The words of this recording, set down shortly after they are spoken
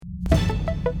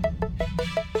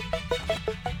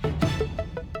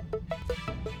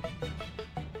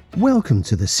Welcome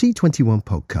to the C21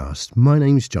 podcast. My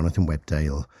name's Jonathan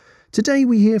Webdale. Today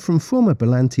we hear from former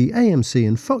Berlanti, AMC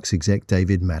and Fox exec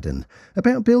David Madden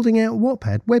about building out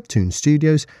Wattpad Webtoon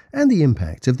Studios and the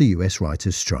impact of the US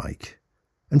writers' strike.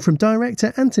 And from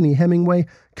director Anthony Hemingway,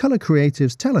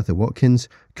 ColorCreative's Talitha Watkins,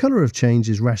 Colour of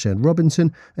Change's Rashad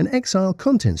Robinson and Exile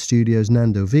Content Studios'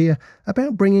 Nando Vila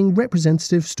about bringing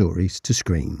representative stories to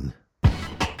screen.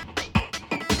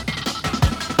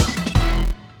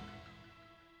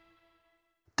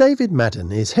 David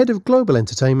Madden is head of global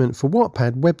entertainment for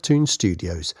Wattpad Webtoon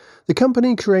Studios, the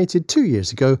company created 2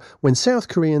 years ago when South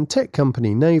Korean tech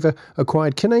company Naver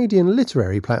acquired Canadian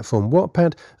literary platform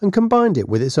Wattpad and combined it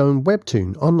with its own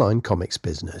Webtoon online comics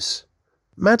business.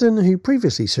 Madden, who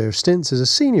previously served stints as a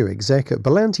senior exec at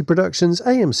Berlanti Productions,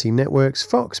 AMC Networks,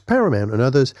 Fox, Paramount and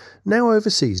others, now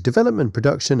oversees development,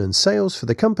 production and sales for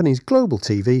the company's global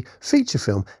TV, feature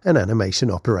film and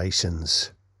animation operations.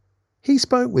 He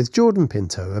spoke with Jordan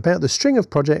Pinto about the string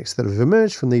of projects that have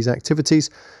emerged from these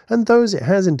activities and those it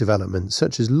has in development,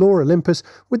 such as Lore Olympus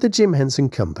with the Jim Henson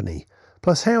Company,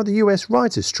 plus how the US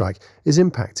writers' strike is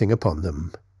impacting upon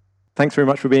them. Thanks very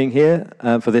much for being here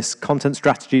for this content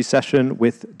strategy session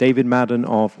with David Madden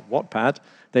of Wattpad.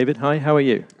 David, hi, how are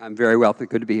you? I'm very well.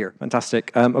 Good to be here.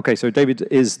 Fantastic. Okay, so David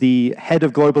is the head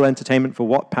of global entertainment for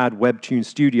Wattpad Webtoon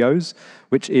Studios,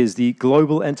 which is the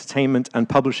global entertainment and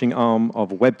publishing arm of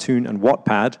Webtoon and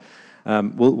Wattpad.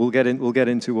 We'll get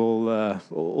into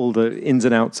all the ins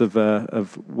and outs of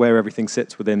where everything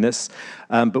sits within this.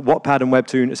 But Wattpad and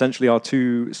Webtoon essentially are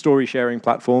two story sharing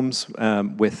platforms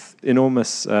with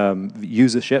enormous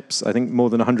userships. I think more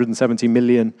than 170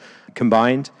 million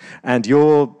combined. And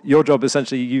your job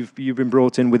essentially you've been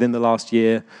brought in within the last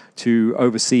year to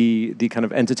oversee the kind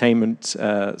of entertainment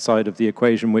side of the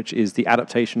equation, which is the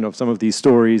adaptation of some of these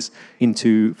stories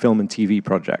into film and TV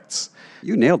projects.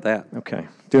 You nailed that. Okay.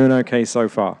 Doing okay so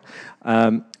far.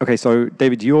 Okay, so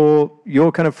David,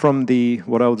 you're kind of from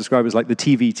what I will describe as like the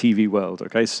TV world.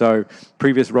 Okay, so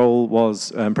previous role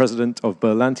was president of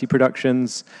Berlanti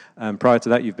Productions. Prior to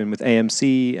that, you've been with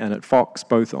AMC and at Fox,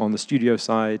 both on the studio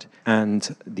side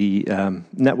and the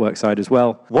network side as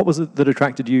well. What was it that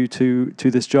attracted you to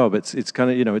this job? It's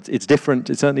kind of it's different.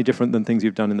 It's certainly different than things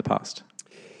you've done in the past.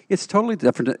 It's totally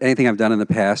different than anything I've done in the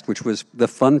past, which was the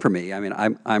fun for me. I mean,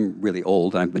 I'm really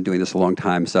old. I've been doing this a long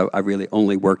time, so I really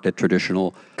only worked at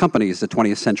traditional companies, the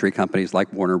 20th century companies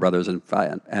like Warner Brothers and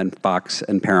Fox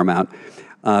and Paramount.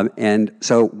 And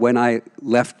so when I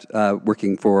left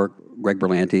working for Greg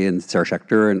Berlanti and Sarah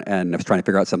Schechter and I was trying to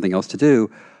figure out something else to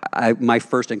do, my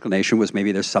first inclination was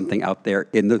maybe there's something out there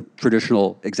in the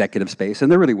traditional executive space,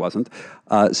 and there really wasn't.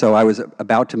 So I was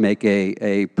about to make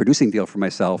a producing deal for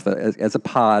myself as a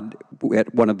pod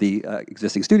at one of the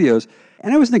existing studios,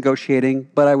 and I was negotiating,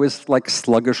 but I was like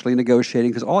sluggishly negotiating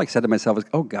because all I said to myself was,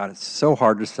 oh God, it's so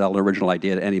hard to sell an original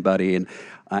idea to anybody, and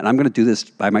I'm going to do this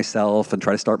by myself and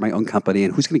try to start my own company,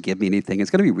 and who's going to give me anything? It's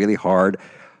going to be really hard.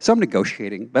 So I'm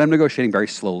negotiating, but I'm negotiating very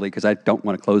slowly because I don't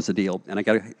want to close the deal. And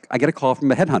I get a call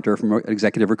from a headhunter, from an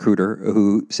executive recruiter,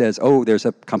 who says, "Oh, there's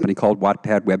a company called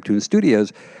Wattpad Webtoon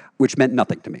Studios," which meant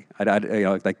nothing to me.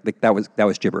 That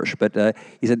was gibberish. But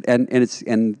he said,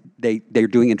 and they're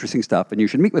doing interesting stuff, and you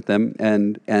should meet with them.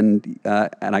 And I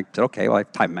said, okay, well I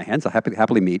have time in my hands. I'll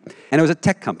happily meet. And it was a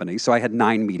tech company, so I had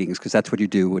 9 meetings because that's what you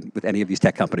do with any of these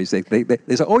tech companies. They say,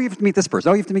 oh, you have to meet this person.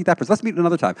 Oh, you have to meet that person. Let's meet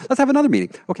another time. Let's have another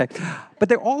meeting. Okay, but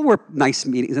they all were nice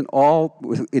meetings and all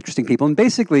with interesting people. And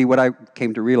basically, what I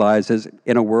came to realize is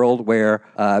in a world where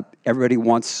everybody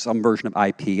wants some version of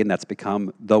IP, and that's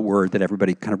become the word that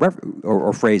everybody kind of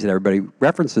or phrase that everybody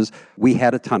references. We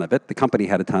had a ton of it. The company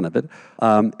had a ton of it.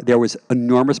 There was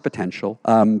enormous potential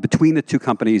between the two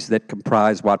companies that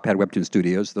comprise Wattpad Webtoon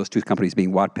Studios, those two companies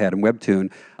being Wattpad and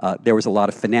Webtoon. There was a lot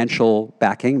of financial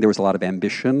backing. There was a lot of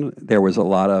ambition. There was a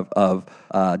lot of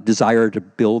desire to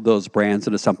build those brands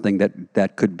into something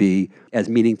that could be as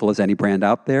meaningful as any brand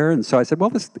out there. And so I said,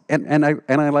 well,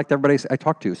 I liked everybody I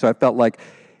talked to. So I felt like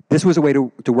this was a way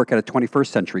to work at a 21st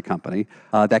century company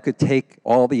that could take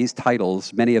all these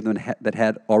titles, many of them that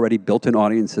had already built-in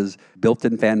audiences,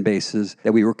 built-in fan bases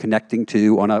that we were connecting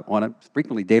to on a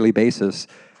frequently daily basis,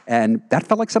 And that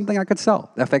felt like something I could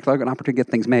sell. That felt like an opportunity to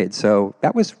get things made. So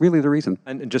that was really the reason.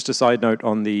 And just a side note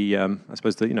on the, I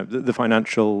suppose the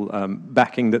financial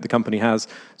backing that the company has.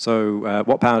 So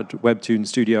Wattpad Webtoon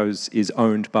Studios is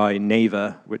owned by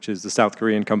Naver, which is the South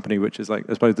Korean company, which is like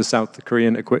I suppose the South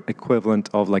Korean equivalent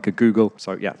of like a Google.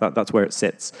 So yeah, that's where it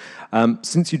sits.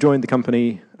 Since you joined the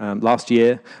company last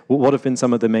year. What have been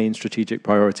some of the main strategic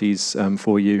priorities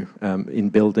for you in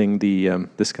building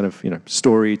this kind of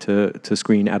story to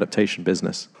screen adaptation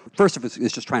business? First of all,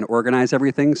 is just trying to organize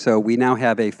everything. So we now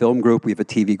have a film group, we have a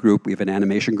TV group, we have an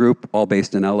animation group, all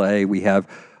based in LA. We have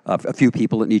a few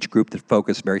people in each group that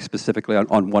focus very specifically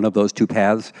on one of those three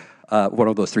paths,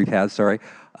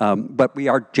 but we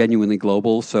are genuinely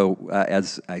global. So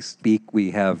as I speak,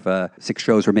 we have 6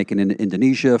 shows we're making in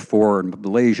Indonesia, 4 in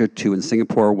Malaysia, 2 in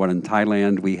Singapore, 1 in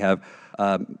Thailand. We have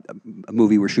a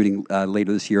movie we're shooting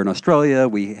later this year in Australia.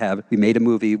 We made a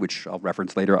movie, which I'll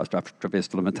reference later, Través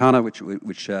de la Ventana, which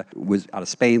was out of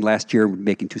Spain last year. We're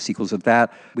making 2 sequels of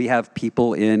that. We have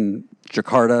people in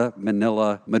Jakarta,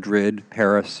 Manila, Madrid,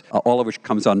 Paris, all of which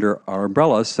comes under our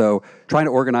umbrella. So trying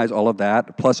to organize all of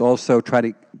that, plus also try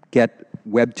to get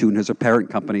Webtoon, as a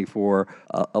parent company for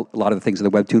a lot of the things in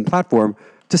the Webtoon platform,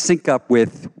 to sync up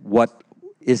with what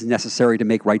is necessary to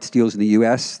make rights deals in the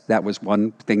U.S. That was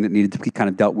one thing that needed to be kind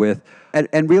of dealt with.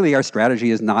 And really, our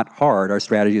strategy is not hard. Our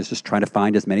strategy is just trying to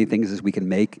find as many things as we can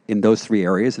make in those 3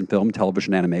 areas, in film,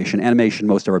 television, animation. Animation,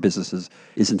 most of our business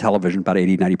is in television, about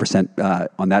 80-90%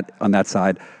 on that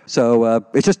side. So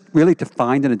it's just really to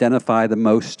find and identify the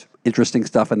most interesting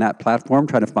stuff in that platform,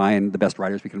 try to find the best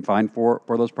writers we can find for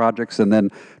those projects, and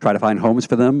then try to find homes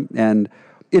for them. And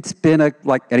it's been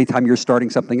like anytime you're starting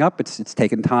something up, it's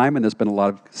taken time, and there's been a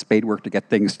lot of spade work to get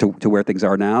things to where things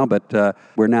are now, but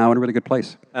we're now in a really good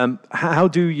place. How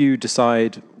do you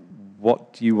decide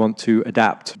what you want to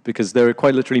adapt? Because there are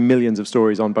quite literally millions of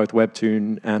stories on both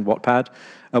Webtoon and Wattpad.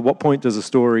 At what point does a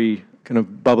story kind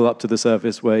of bubble up to the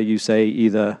surface where you say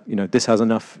either, this has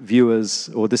enough viewers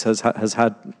or this has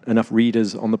had enough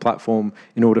readers on the platform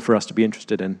in order for us to be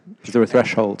interested in? Is there a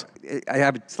threshold? I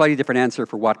have a slightly different answer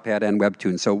for Wattpad and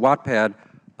Webtoon. So Wattpad,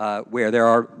 where there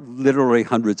are literally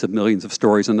hundreds of millions of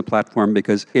stories on the platform,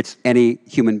 because any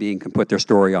human being can put their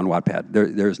story on Wattpad.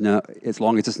 There's no, as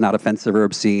long as it's not offensive or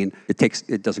obscene,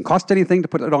 it doesn't cost anything to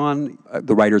put it on.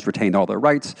 The writers retained all their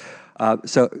rights.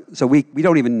 So we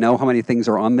don't even know how many things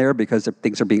are on there because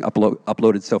things are being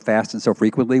uploaded so fast and so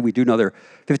frequently. We do know there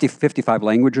are 55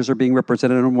 languages are being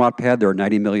represented on Wattpad. There are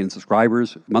 90 million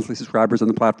monthly subscribers on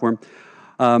the platform.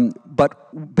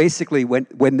 But basically, when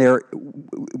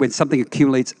something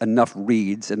accumulates enough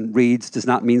reads, and reads does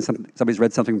not mean somebody's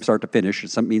read something from start to finish.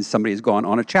 It means somebody has gone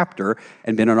on a chapter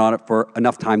and been on it for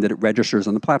enough time that it registers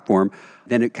on the platform,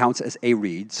 then it counts as a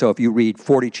read. So if you read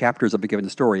 40 chapters of a given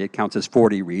story, it counts as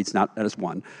 40 reads, not as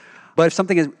one. But if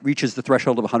something reaches the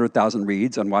threshold of 100,000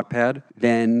 reads on Wattpad,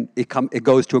 then it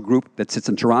goes to a group that sits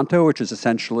in Toronto, which is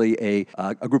essentially a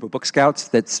group of book scouts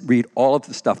that read all of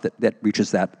the stuff that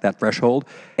reaches that threshold.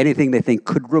 Anything they think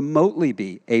could remotely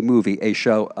be a movie, a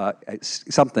show,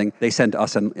 something, they send to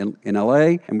us in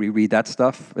LA, and we read that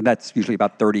stuff. And that's usually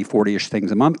about 30, 40-ish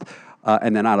things a month.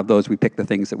 And then out of those, we pick the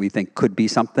things that we think could be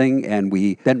something, and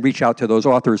we then reach out to those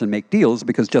authors and make deals,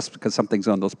 because just because something's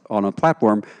on a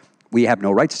platform, we have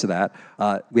no rights to that.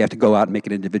 We have to go out and make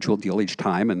an individual deal each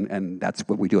time, and that's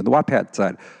what we do on the Wattpad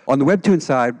side. On the Webtoon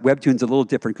side, Webtoon's a little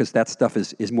different because that stuff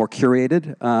is more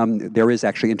curated. There is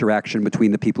actually interaction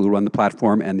between the people who run the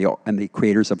platform and the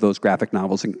creators of those graphic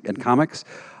novels and comics.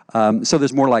 So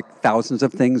there's more like thousands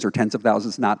of things, or tens of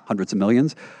thousands, not hundreds of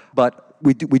millions. But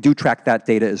we do track that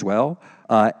data as well.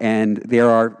 And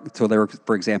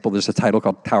for example, there's a title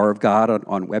called Tower of God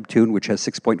on Webtoon, which has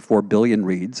 6.4 billion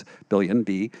reads, billion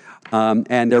B.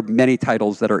 And there are many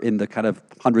titles that are in the kind of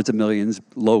hundreds of millions,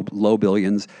 low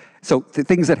billions. So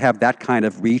things that have that kind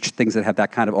of reach, things that have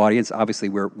that kind of audience, obviously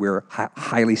we're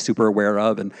highly super aware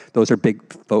of, and those are big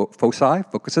foci, I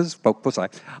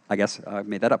guess I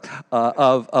made that up,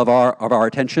 of our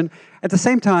attention. At the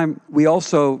same time, we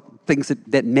also things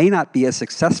that may not be as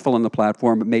successful on the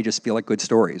platform, but may just feel like good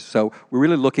stories. So we're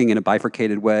really looking in a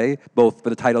bifurcated way, both for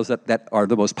the titles that are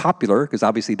the most popular, because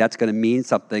obviously that's going to mean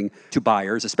something to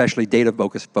buyers, especially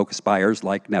data-focused buyers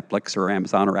like Netflix or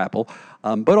Amazon or Apple,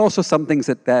 but also some things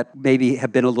that maybe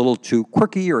have been a little too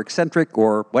quirky or eccentric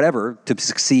or whatever to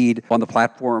succeed on the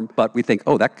platform, but we think,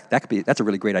 that's a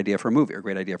really great idea for a movie or a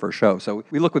great idea for a show. So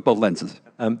we look with both lenses.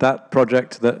 That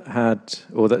project that had,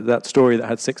 or that story that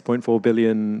had 6.4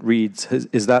 billion reads,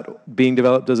 is that being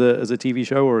developed as a TV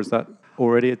show, or is that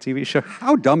already a TV show?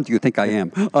 How dumb do you think I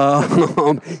am?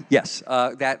 Yes,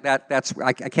 that's.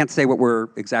 I can't say what we're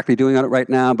exactly doing on it right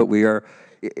now, but we are.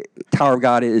 Tower of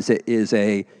God is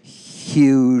a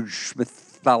huge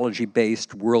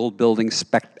mythology-based world-building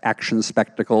action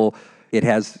spectacle. It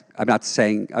has I'm not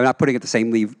putting it at the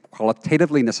same level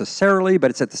qualitatively necessarily,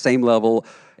 but it's at the same level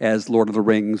as Lord of the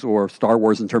Rings or Star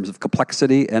Wars in terms of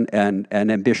complexity and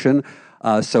ambition.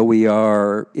 So we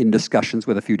are in discussions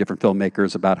with a few different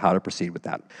filmmakers about how to proceed with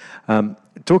that.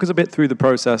 Talk us a bit through the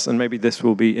process, and maybe this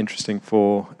will be interesting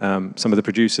for some of the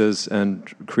producers and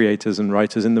creators and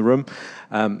writers in the room.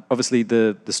 Obviously,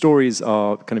 the stories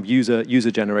are kind of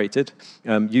user generated.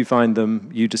 You find them,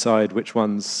 you decide which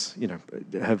ones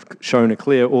have shown a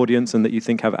clear audience and that you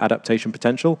think have adaptation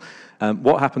potential.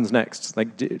 What happens next?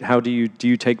 Like, how do you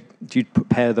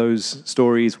pair those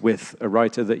stories with a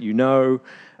writer that you know?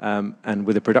 And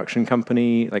with a production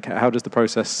company, like how does the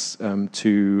process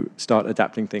to start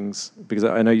adapting things? Because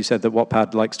I know you said that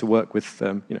Wattpad likes to work with,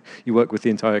 you work with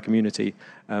the entire community.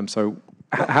 So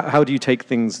how do you take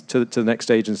things to the next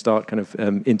stage and start kind of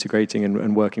integrating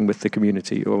and working with the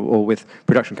community or with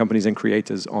production companies and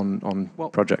creators on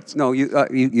projects? No,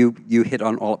 you hit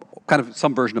on all kind of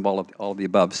some version of all of the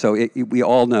above. So we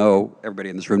all know, everybody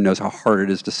in this room knows how hard it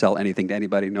is to sell anything to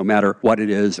anybody, no matter what it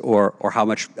is or how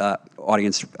much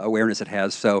audience awareness it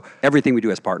has. So everything we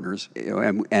do as partners,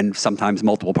 and sometimes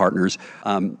multiple partners.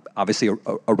 Obviously,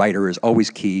 a writer is always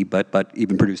key, but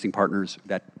even producing partners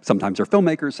that sometimes are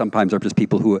filmmakers, sometimes are just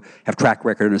people who have track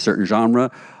record in a certain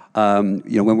genre. When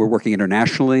we're working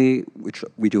internationally, which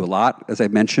we do a lot, as I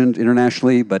mentioned,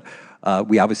 internationally, but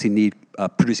we obviously need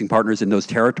producing partners in those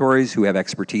territories who have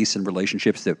expertise and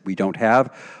relationships that we don't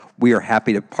have. We are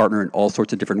happy to partner in all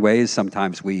sorts of different ways.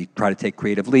 Sometimes we try to take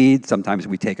creative lead. Sometimes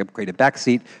we take a creative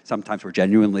backseat. Sometimes we're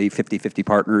genuinely 50-50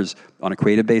 partners on a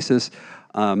creative basis.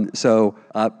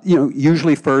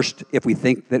 Usually first, if we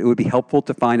think that it would be helpful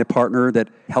to find a partner that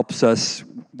helps us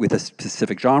with a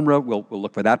specific genre, we'll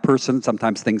look for that person.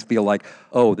 Sometimes things feel like,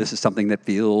 oh, this is something that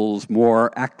feels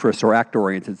more actress or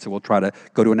actor-oriented, so we'll try to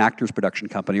go to an actor's production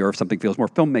company, or if something feels more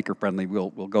filmmaker-friendly, we'll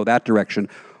go that direction.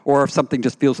 Or if something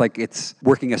just feels like it's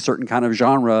working a certain kind of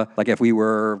genre, like if we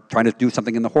were trying to do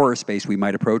something in the horror space, we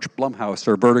might approach Blumhouse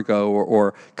or Vertigo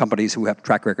or companies who have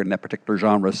track record in that particular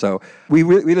genre. So we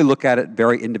really look at it in a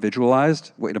very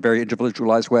individualized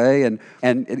way, and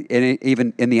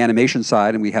even in the animation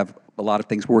side, and we have a lot of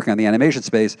things working on the animation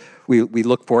space, we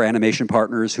look for animation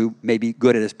partners who may be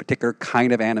good at a particular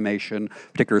kind of animation,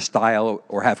 particular style,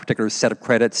 or have a particular set of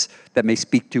credits that may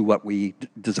speak to what we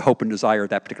hope and desire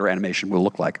that particular animation will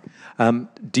look like.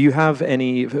 Do you have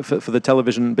any, for the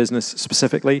television business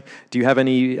specifically, do you have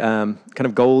any kind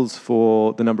of goals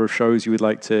for the number of shows you would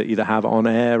like to either have on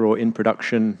air or in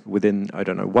production within,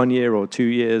 1 year or 2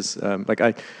 years?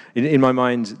 In my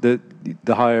mind,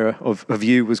 the hire of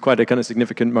you was quite a kind of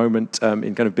significant moment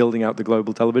in kind of building out the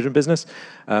global television business.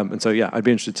 And so, I'd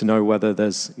be interested to know whether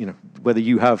whether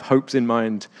you have hopes in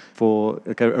mind for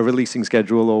a releasing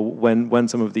schedule, or when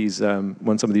some of these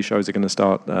shows are going to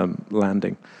start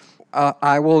landing.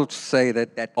 I will say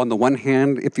that on the one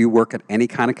hand, if you work at any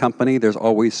kind of company, there's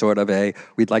always sort of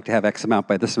we'd like to have X amount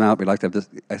by this amount, we'd like to have this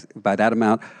by that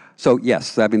amount. So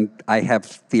yes, I have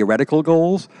theoretical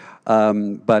goals,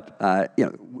 but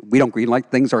we don't greenlight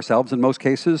things ourselves in most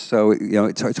cases, so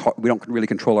it's hard, we don't really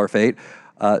control our fate.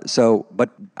 But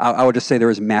I would just say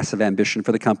there is massive ambition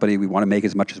for the company. We want to make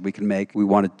as much as we can make. We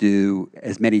want to do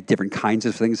as many different kinds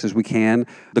of things as we can.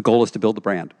 The goal is to build the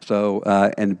brand,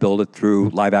 and build it through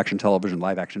live action television,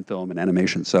 live action film, and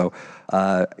animation. So,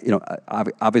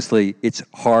 obviously, it's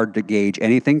hard to gauge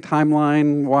anything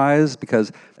timeline-wise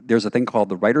because there's a thing called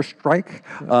the writer's strike,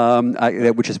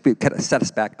 which has kind of set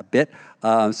us back a bit.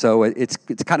 So it's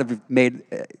kind of made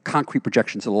concrete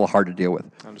projections a little hard to deal with.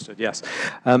 Understood, yes.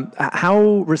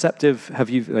 How receptive have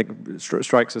you,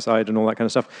 strikes aside and all that kind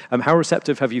of stuff, how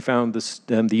receptive have you found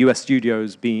the US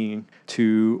studios being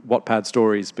to Wattpad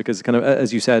stories? Because kind of,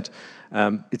 as you said,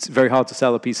 it's very hard to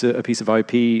sell a piece of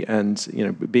IP,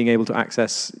 and being able to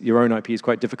access your own IP is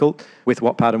quite difficult. With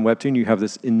Wattpad and Webtoon, you have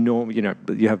this enormous,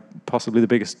 you have possibly the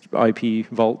biggest IP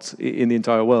vault in the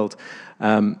entire world.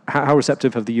 How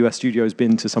receptive have the US studios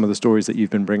been to some of the stories that you've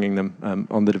been bringing them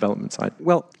on the development side?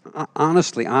 Well,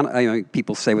 honestly,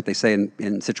 people say what they say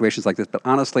in situations like this, but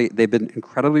honestly, they've been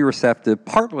incredibly receptive,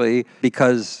 partly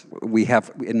because we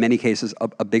have, in many cases,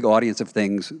 a big audience of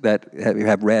things that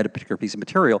have read a particular piece of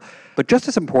material. But just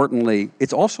as importantly,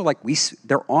 it's also like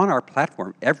they're on our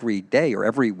platform every day or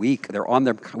every week. They're on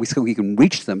there, so we can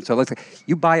reach them. So let's say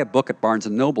you buy a book at Barnes &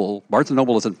 Noble. Barnes &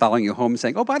 Noble isn't following you home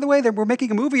saying, oh, by the way, we're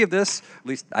making a movie of this. At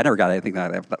least I never got anything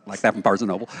like that from Barnes &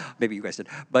 Noble. Maybe you guys did.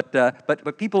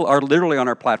 But people are literally on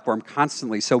our platform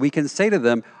constantly. So we can say to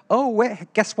them, oh,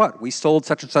 wait, guess what? We sold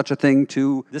such and such a thing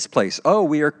to this place. Oh,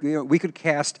 we could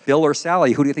cast Bill or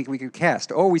Sally. Who do you think we could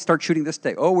cast? Oh, we start shooting this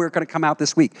day. Oh, we're going to come out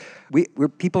this week.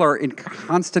 People are in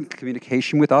constant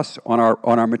communication with us on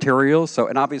our materials. So,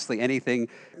 and obviously anything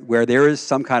where there is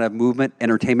some kind of movement,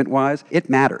 entertainment-wise, it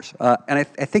matters. And I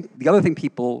think the other thing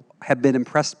people have been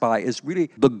impressed by is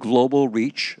really the global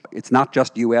reach. It's not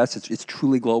just U.S., it's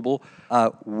truly global.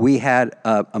 We had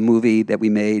a movie that we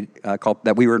made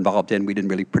that we were involved in, we didn't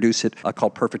really produce it,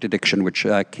 called Perfect Addiction, which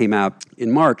came out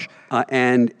in March.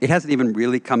 And it hasn't even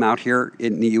really come out here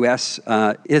in the U.S.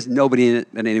 It has nobody in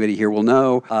it that anybody here will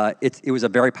know. It was a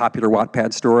very popular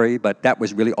Wattpad story, but that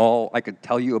was really all I could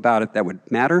tell you about it that would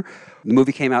matter. The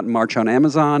movie came out in March on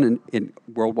Amazon and in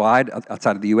worldwide,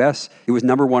 outside of the U.S. It was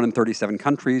 #1 in 37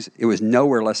 countries. It was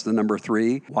nowhere less than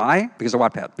 #3. Why? Because of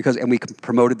Wattpad. And we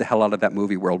promoted the hell out of that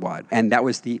movie worldwide. And that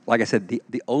was like I said,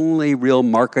 the only real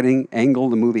marketing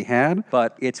angle the movie had.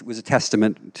 But it was a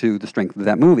testament to the strength of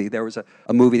that movie. There was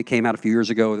a movie that came out a few years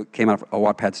ago that came out of a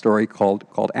Wattpad story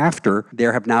called After.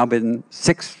 There have now been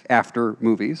 6 After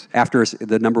movies. After is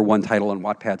the #1 title in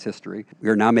Wattpad's history. We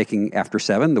are now making After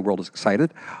 7. The world is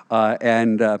excited.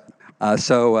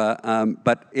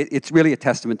 But it's really a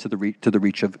testament to the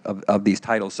reach of these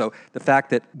titles. So the fact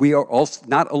that we are also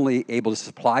not only able to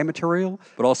supply material,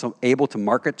 but also able to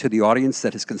market to the audience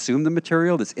that has consumed the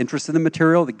material, that's interested in the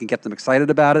material, that can get them excited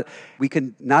about it. We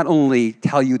can not only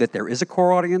tell you that there is a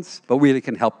core audience, but really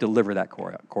can help deliver that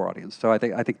core audience. So I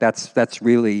think that's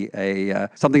really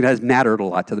something that has mattered a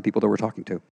lot to the people that we're talking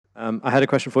to. I had a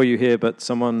question for you here, but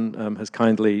someone has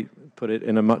kindly put it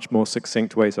in a much more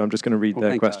succinct way, so I'm just going to read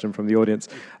their question from the audience.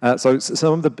 So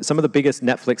some of the biggest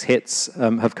Netflix hits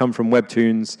have come from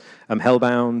webtoons,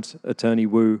 Hellbound, Attorney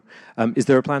Woo. Is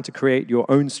there a plan to create your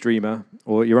own streamer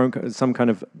or some kind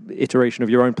of iteration of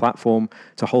your own platform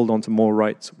to hold on to more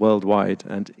rights worldwide?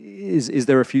 And is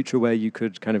there a future where you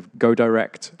could kind of go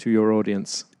direct to your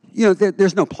audience?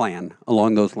 There's no plan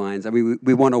along those lines. I mean,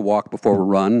 we want to walk before we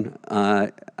run.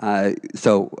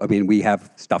 We have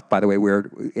stuff, by the way,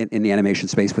 we're in the animation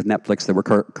space with Netflix that we're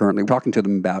currently talking to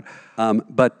them about.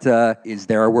 But is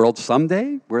there a world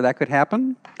someday where that could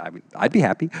happen? I'd be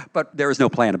happy, but there is no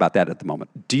plan about that at the moment.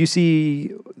 Do you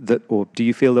see that, or do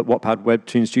you feel that Wattpad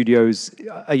Webtoon Studios,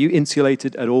 are you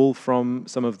insulated at all from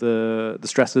some of the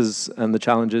stresses and the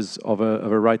challenges of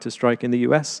a writer's strike in the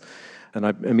US? And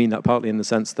I mean that partly in the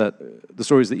sense that the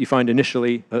stories that you find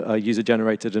initially are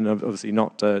user-generated and obviously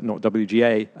not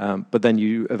WGA, but then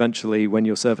you eventually, when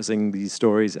you're surfacing these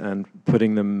stories and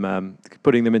putting them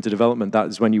into development, that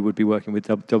is when you would be working with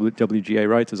WGA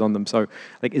writers on them. So,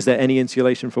 is there any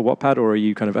insulation for Wattpad, or are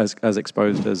you kind of as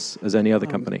exposed as any other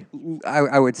company?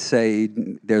 I would say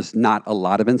there's not a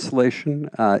lot of insulation.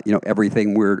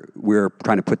 Everything we're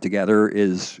trying to put together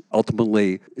is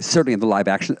ultimately, certainly in the live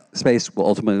action space, will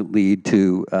ultimately lead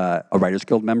to a Writers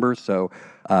Guild member. So,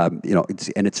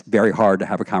 it's very hard to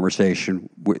have a conversation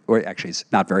or actually it's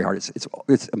not very hard.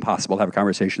 It's impossible to have a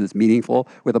conversation that's meaningful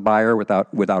with a buyer without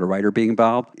a writer being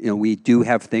involved. We do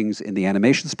have things in the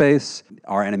animation space.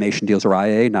 Our animation deals are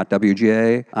IA, not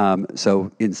WGA.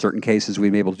 So in certain cases,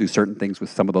 we've been able to do certain things with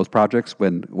some of those projects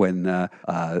when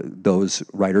those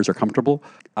writers are comfortable.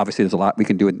 Obviously, there's a lot we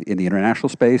can do in the international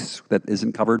space that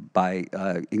isn't covered by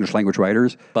English language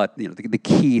writers. But the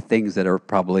key things that are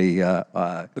probably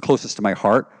the closest to my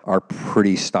heart are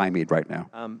pretty stymied right now.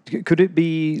 Could it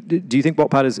be? Do you think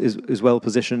Wattpad is well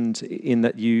positioned in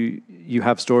that you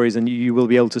have stories and you will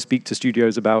be able to speak to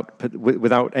studios about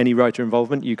without any writer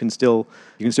involvement? You can still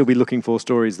be looking for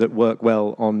stories that work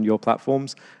well on your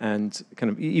platforms and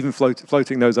kind of even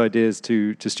floating those ideas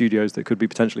to studios that could be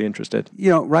potentially interested.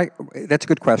 Right. That's a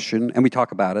good question, and we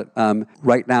talk about it.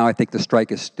 Right now, I think the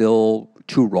strike is still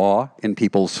too raw in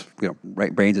people's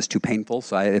brains. Is too painful.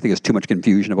 So I think there's too much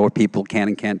confusion about what people can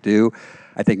and can't do.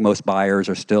 I think most buyers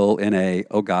are still in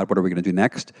oh God, what are we going to do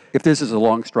next? If this is a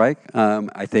long strike,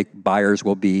 I think buyers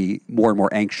will be more and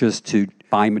more anxious to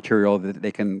find material that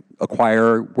they can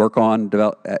acquire, work on,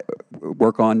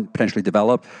 potentially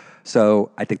develop. So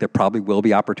I think there probably will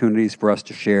be opportunities for us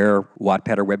to share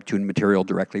Wattpad or Webtoon material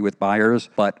directly with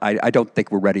buyers, but I don't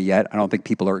think we're ready yet. I don't think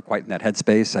people are quite in that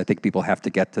headspace. I think people have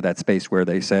to get to that space where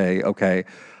they say, okay,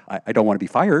 I don't want to be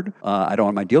fired. I don't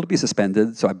want my deal to be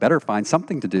suspended, so I better find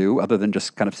something to do other than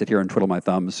just kind of sit here and twiddle my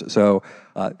thumbs. So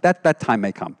that time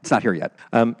may come. It's not here yet.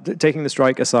 Taking the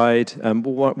strike aside,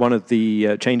 one of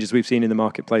the changes we've seen in the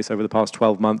marketplace over the past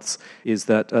 12 months is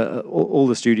that all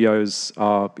the studios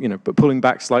are pulling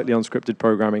back slightly on scripted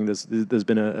programming. There's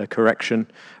been a correction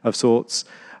of sorts.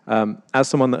 As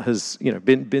someone that has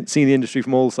been seen the industry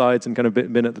from all sides and kind of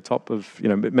been at the top of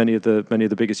many of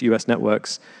the biggest US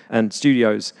networks and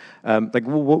studios,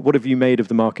 what have you made of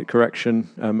the market correction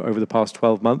over the past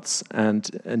 12 months?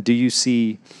 And do you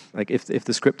see, if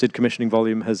the scripted commissioning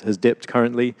volume has dipped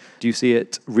currently, do you see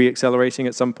it re-accelerating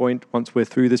at some point once we're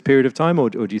through this period of time, or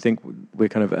do you think we're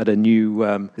kind of at a new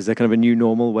is there kind of a new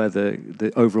normal where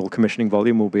the overall commissioning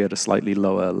volume will be at a slightly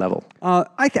lower level?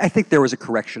 I think there was a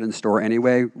correction in store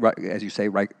anyway. Right, as you say,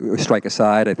 right, strike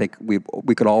aside, I think we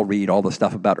could all read all the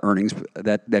stuff about earnings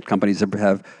that companies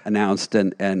have announced,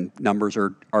 and numbers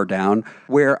are down.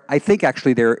 Where I think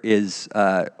actually there is,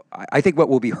 I think what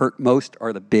will be hurt most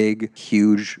are the big,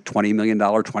 huge $20 million,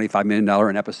 $25 million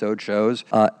an episode shows.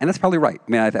 And that's probably right.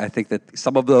 I mean, I think that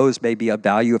some of those may be of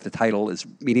value if the title is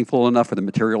meaningful enough or the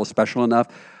material is special enough.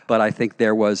 But I think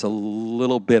there was a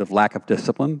little bit of lack of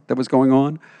discipline that was going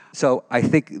on. So I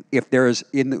think if there's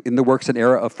in the works an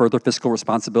era of further fiscal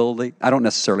responsibility, I don't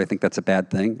necessarily think that's a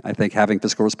bad thing. I think having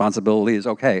fiscal responsibility is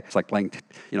okay. It's like playing,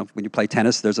 when you play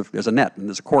tennis, there's a net and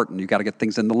there's a court, and you got to get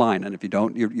things in the line, and if you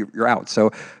don't, you're out.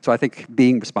 So I think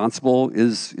being responsible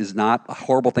is not a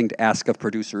horrible thing to ask of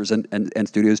producers and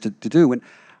studios to do. And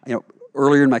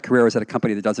earlier in my career, I was at a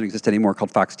company that doesn't exist anymore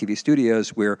called Fox TV Studios,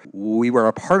 where we were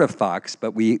a part of Fox,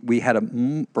 but we had,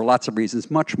 for lots of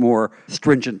reasons, much more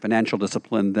stringent financial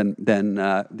discipline than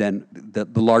the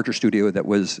larger studio that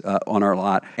was on our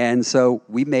lot. And so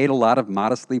we made a lot of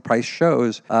modestly priced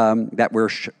shows that were...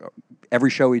 Every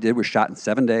show we did was shot in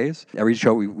 7 days. Every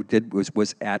show we did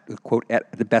was at, quote,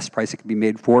 at the best price it could be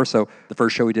made for. So the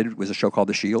first show we did was a show called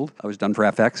The Shield. It was done for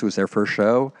FX. It was their first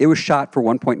show. It was shot for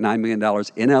 $1.9 million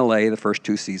in LA the first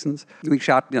 2 seasons. We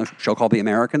shot a show called The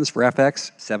Americans for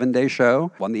FX, 7-day show,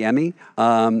 won the Emmy,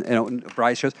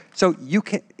 variety shows. So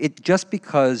just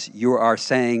because you are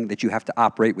saying that you have to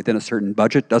operate within a certain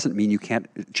budget doesn't mean you can't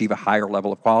achieve a higher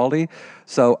level of quality.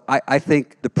 So I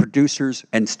think the producers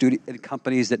and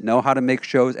companies that know how to make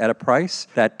shows at a price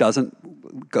that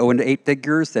doesn't go into 8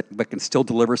 figures, but can still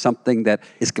deliver something that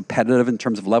is competitive in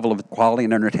terms of level of quality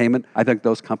and entertainment, I think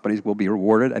those companies will be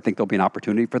rewarded. I think there'll be an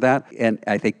opportunity for that. And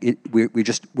I think we're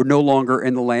no longer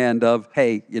in the land of,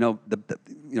 hey,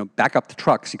 back up the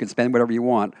trucks, you can spend whatever you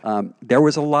want. There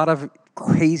was a lot of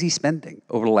crazy spending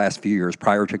over the last few years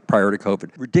prior to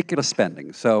COVID. Ridiculous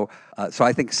spending. So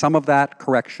I think some of that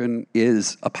correction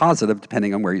is a positive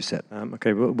depending on where you sit.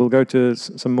 Okay, we'll go to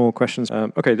some more questions.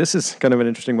 Okay, this is kind of an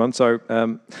interesting one. So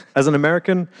as an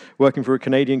American working for a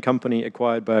Canadian company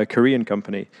acquired by a Korean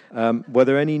company, were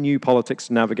there any new politics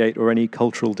to navigate or any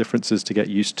cultural differences to get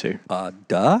used to?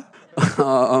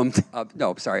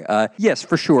 No, sorry. Yes,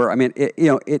 for sure. I mean,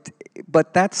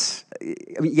 but that's,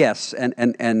 yes, and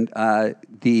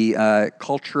the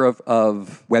culture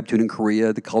of Webtoon in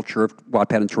Korea, the culture of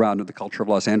Wattpad in Toronto, the culture of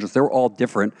Los Angeles, they were all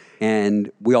different,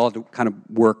 and we all had to kind of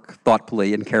work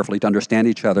thoughtfully and carefully to understand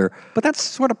each other. But that's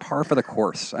sort of par for the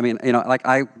course. I mean, like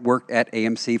I worked at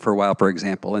AMC for a while, for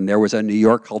example, and there was a New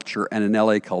York culture and an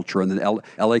LA culture, and the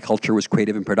LA culture was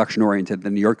creative and production oriented, the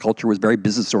New York culture was very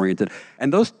business oriented,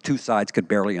 and those two sides could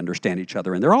barely understand each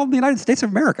other, and they're all in the United States of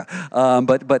America.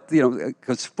 But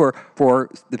because for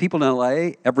the people in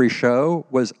LA, every show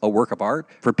was a work of art.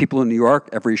 For people in New York,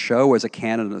 every show was a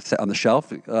can on the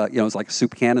shelf. It was like a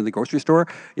soup can in the grocery store.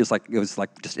 It was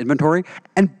like just inventory.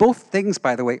 And both things,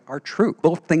 by the way, are true.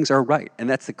 Both things are right, and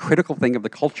that's the critical thing of the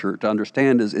culture to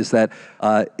understand is that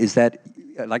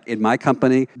like in my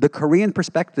company, the Korean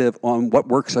perspective on what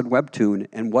works on Webtoon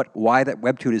and why that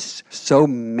Webtoon is so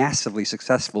massively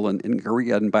successful in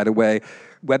Korea. And by the way,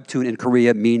 Webtoon in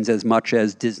Korea means as much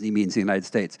as Disney means in the United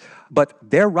States. But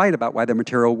they're right about why their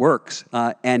material works.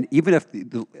 And even if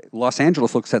the Los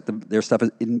Angeles looks at their stuff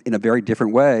in a very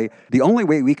different way, the only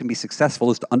way we can be successful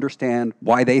is to understand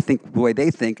why they think the way they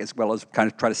think, as well as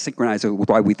kind of try to synchronize it with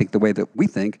why we think the way that we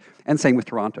think. And same with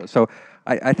Toronto. So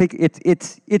I think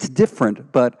it's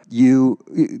different, but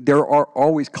there are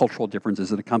always cultural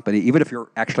differences in a company, even if you're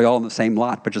actually all in the same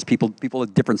lot, but just people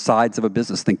at different sides of a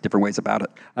business think different ways about it.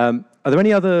 Are there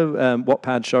any other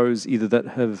Wattpad shows either that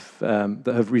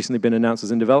have recently been announced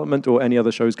as in development, or any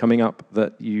other shows coming up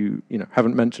that you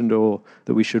haven't mentioned or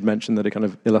that we should mention that are kind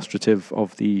of illustrative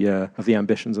of the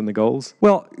ambitions and the goals?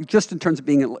 Well, just in terms of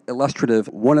being illustrative,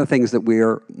 one of the things that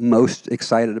we're most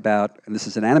excited about, and this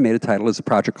is an animated title, is a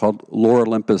project called Lore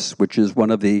Olympus, which is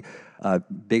one of the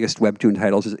biggest webtoon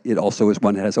titles. It also is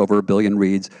one that has over 1 billion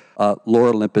reads. Lore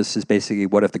Olympus is basically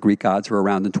what if the Greek gods were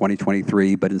around in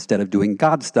 2023, but instead of doing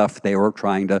god stuff, they were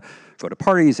trying to go to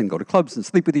parties and go to clubs and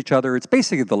sleep with each other. It's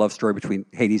basically the love story between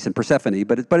Hades and Persephone,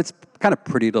 but it's kind of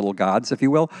pretty little gods, if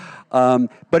you will.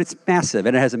 But it's massive,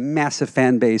 and it has a massive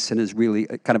fan base and is really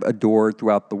kind of adored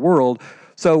throughout the world.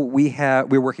 So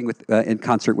we're working in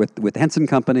concert with the Henson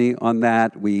Company on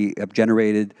that. We have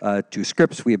generated 2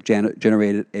 scripts. We have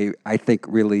generated a, I think,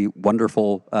 really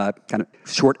wonderful kind of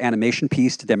short animation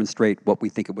piece to demonstrate what we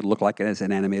think it would look like as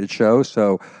an animated show.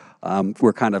 So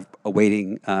we're kind of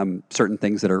awaiting certain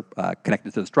things that are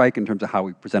connected to the strike in terms of how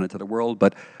we present it to the world.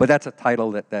 But that's a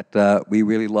title that we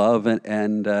really love.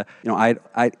 And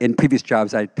I in previous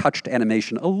jobs I touched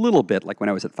animation a little bit, like when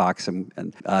I was at Fox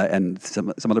and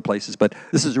some other places. But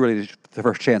this is really the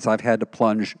first chance I've had to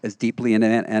plunge as deeply in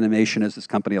animation as this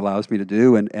company allows me to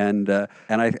do. And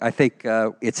I think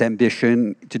its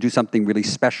ambition to do something really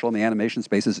special in the animation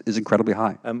space is incredibly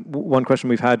high. One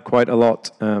question we've had quite a lot,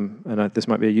 and this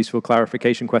might be a useful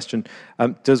clarification question.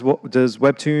 Does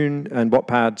Webtoon and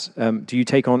Wattpad, do you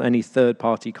take on any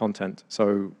third-party content?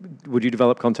 So would you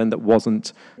develop content that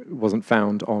wasn't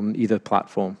found on either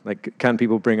platform? Like, can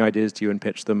people bring ideas to you and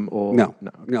pitch them? Or No.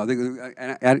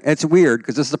 And it's weird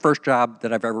because this is the first job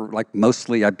that I've ever, like,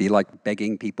 mostly I'd be like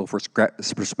begging people for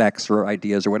specs or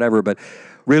ideas or whatever, but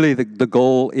really the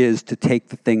goal is to take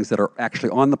the things that are actually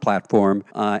on the platform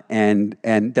and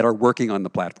that are working on the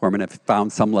platform and have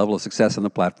found some level of success on the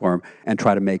platform and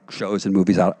try to make shows and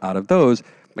movies out of those.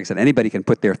 Like I said, anybody can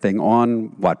put their thing on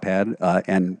Wattpad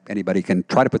and anybody can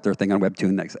try to put their thing on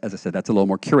Webtoon. As I said, that's a little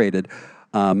more curated.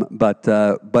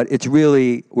 But it's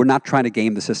really, we're not trying to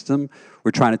game the system. We're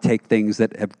trying to take things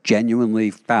that have genuinely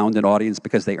found an audience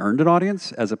because they earned an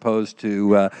audience, as opposed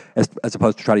to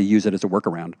try to use it as a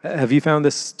workaround. Have you found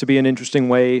this to be an interesting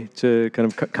way to kind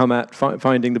of come at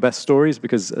finding the best stories?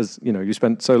 Because as you know, you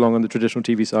spent so long on the traditional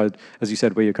TV side, as you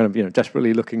said, where you're kind of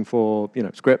desperately looking for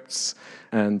scripts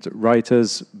and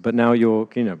writers, but now you're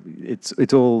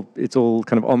it's all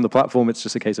kind of on the platform. It's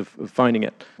just a case of finding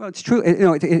it. Well, it's true.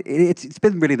 It's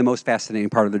been really the most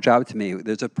fascinating part of the job to me.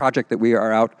 There's a project that we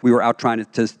were out trying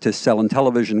to sell in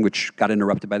television, which got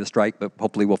interrupted by the strike, but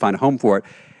hopefully we'll find a home for it,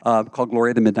 called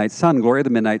Glory of the Midnight Sun. Glory of the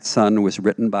Midnight Sun was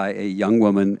written by a young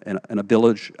woman in a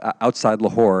village outside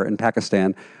Lahore in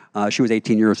Pakistan. She was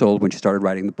 18 years old when she started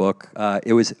writing the book.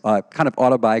 It was kind of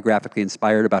autobiographically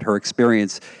inspired about her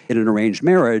experience in an arranged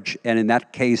marriage. And in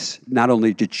that case, not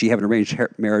only did she have an arranged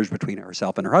marriage between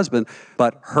herself and her husband,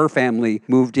 but her family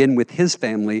moved in with his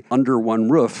family under one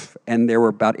roof. And there were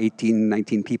about 18,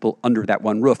 19 people under that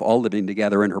one roof, all living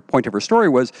together. And her point of her story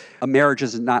was a marriage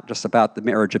is not just about the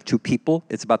marriage of two people.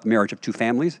 It's about the marriage of two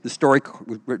families. The story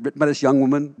was written by this young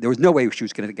woman. There was no way she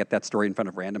was going to get that story in front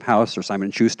of Random House or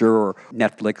Simon & Schuster or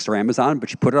Netflix or Amazon, but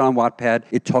she put it on Wattpad.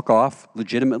 It took off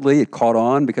legitimately. It caught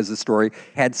on because the story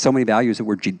had so many values that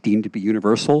were deemed to be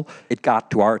universal. It got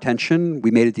to our attention.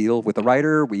 We made a deal with the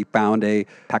writer. We found a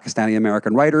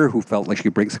Pakistani-American writer who felt like she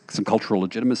could bring some cultural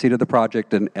legitimacy to the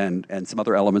project and some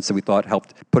other elements that we thought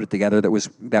helped put it together that was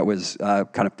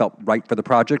kind of felt right for the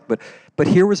project. But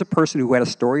here was a person who had a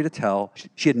story to tell.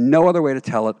 She had no other way to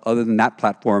tell it other than that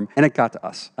platform, and it got to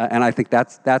us. And I think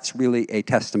that's really a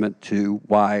testament to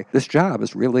why this job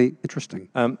is really interesting.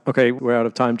 Okay, we're out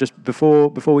of time. Just before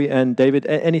we end, David,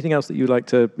 anything else that you'd like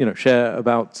to share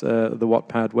about the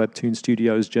Wattpad Webtoon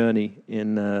Studios journey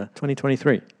in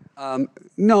 2023?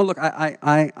 No, look,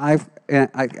 I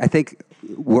think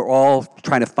we're all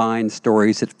trying to find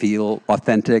stories that feel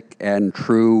authentic and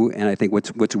true, and I think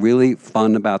what's really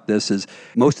fun about this is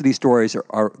most of these stories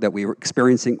are that we are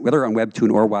experiencing, whether on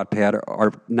Webtoon or Wattpad,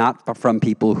 are not from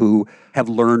people who have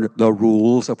learned the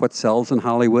rules of what sells in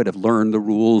Hollywood, have learned the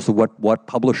rules of what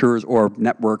publishers or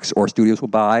networks or studios will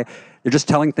buy. They're just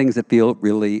telling things that feel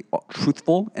really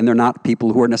truthful, and they're not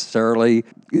people who are necessarily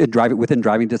within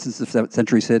driving distance of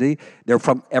Century City. They're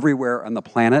from everywhere on the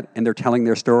planet, and they're telling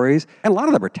their stories. And a lot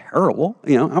of them are terrible.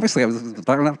 Obviously, a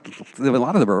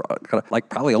lot of them are kind of like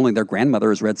probably only their grandmother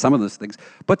has read some of those things.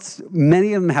 But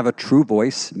many of them have a true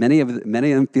voice. Many of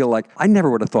them feel like, I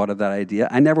never would have thought of that idea.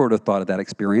 I never would have thought of that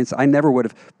experience. I never would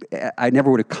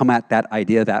have come at that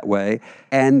idea that way.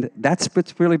 And that's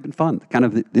what's really been fun, kind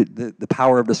of the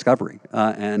power of discovery. So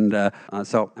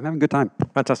I'm having a good time.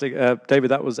 Fantastic.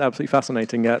 David, that was absolutely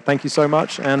fascinating. Thank you so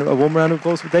much, and a warm round of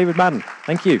applause for David Madden.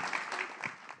 Thank you.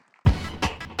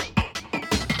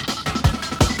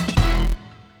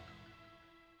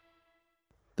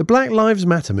 The Black Lives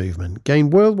Matter movement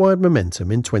gained worldwide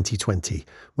momentum in 2020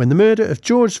 when the murder of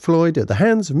George Floyd at the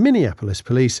hands of Minneapolis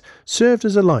police served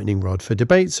as a lightning rod for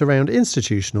debates around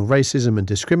institutional racism and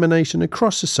discrimination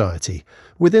across society,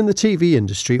 within the TV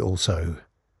industry also.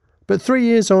 But 3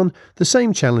 years on, the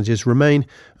same challenges remain,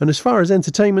 and as far as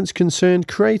entertainment's concerned,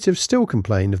 creatives still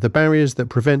complain of the barriers that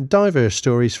prevent diverse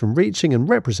stories from reaching and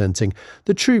representing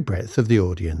the true breadth of the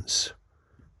audience.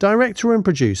 Director and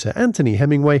producer Anthony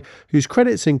Hemingway, whose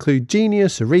credits include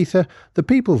Genius, Aretha, The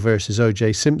People vs.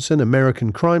 O.J. Simpson,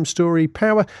 American Crime Story,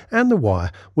 Power and The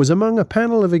Wire, was among a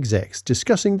panel of execs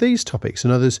discussing these topics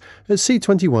and others at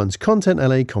C21's Content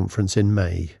LA conference in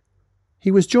May. He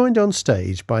was joined on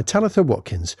stage by Talitha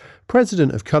Watkins,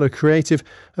 president of ColorCreative,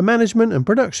 a management and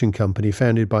production company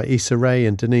founded by Issa Rae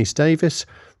and Denise Davis,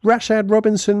 Rashad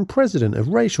Robinson, president of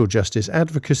racial justice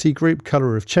advocacy group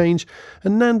Color of Change,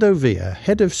 and Nando Vila,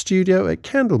 head of studio at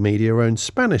Candle Media-owned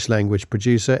Spanish-language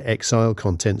producer Exile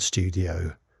Content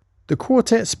Studio. The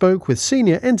quartet spoke with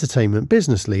senior entertainment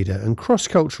business leader and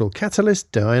cross-cultural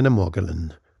catalyst Diana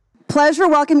Mogollon. Pleasure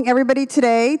welcoming everybody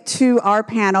today to our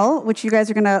panel, which you guys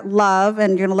are going to love,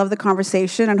 and you're going to love the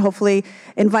conversation, and hopefully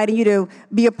inviting you to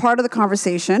be a part of the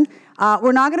conversation.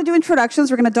 We're not going to do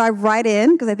introductions. We're going to dive right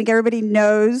in, because I think everybody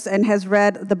knows and has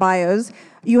read the bios.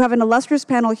 You have an illustrious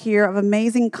panel here of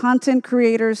amazing content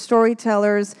creators,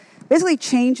 storytellers, basically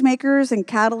change makers and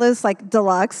catalysts like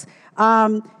deluxe.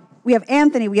 We have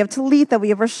Anthony, we have Talitha, we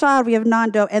have Rashad, we have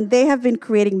Nando, and they have been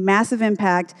creating massive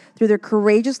impact through their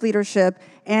courageous leadership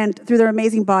and through their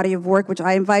amazing body of work, which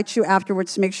I invite you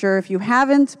afterwards to make sure, if you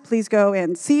haven't, please go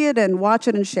and see it and watch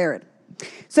it and share it.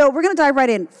 So we're going to dive right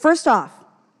in. First off,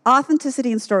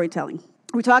 authenticity and storytelling.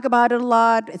 We talk about it a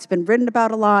lot. It's been written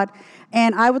about a lot.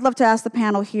 And I would love to ask the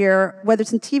panel here, whether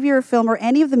it's in TV or film or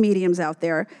any of the mediums out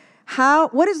there,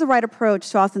 what is the right approach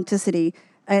to authenticity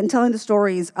and telling the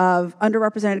stories of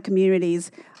underrepresented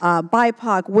communities,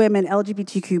 BIPOC, women,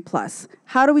 LGBTQ+.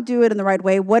 How do we do it in the right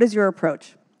way? What is your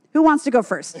approach? Who wants to go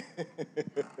first?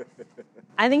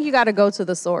 I think you got to go to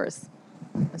the source.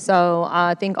 So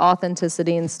I think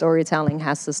authenticity in storytelling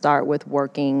has to start with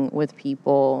working with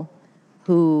people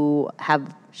who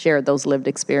have shared those lived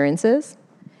experiences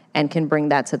and can bring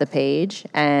that to the page.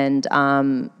 And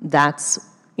that's,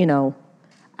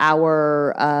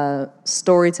 our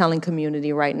storytelling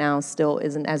community right now still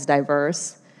isn't as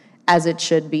diverse as it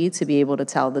should be to be able to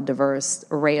tell the diverse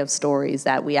array of stories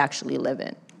that we actually live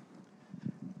in.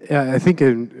 Yeah, I think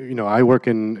I work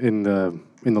in the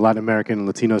Latin American and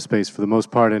Latino space for the most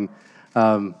part, and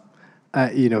going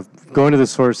to the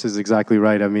source is exactly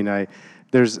right. I mean,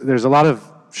 there's a lot of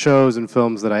shows and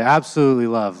films that I absolutely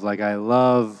love. Like I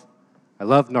love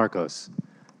Narcos.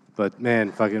 But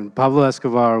man, fucking Pablo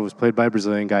Escobar was played by a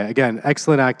Brazilian guy. Again,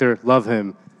 excellent actor, love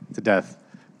him to death.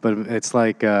 But it's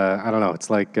like, I don't know, it's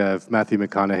like if Matthew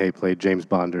McConaughey played James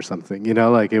Bond or something,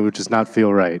 like it would just not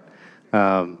feel right.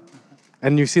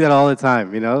 And you see that all the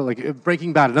time, like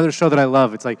Breaking Bad, another show that I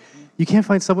love. It's like, you can't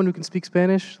find someone who can speak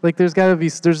Spanish? Like there's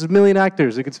a million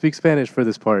actors who can speak Spanish for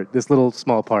this little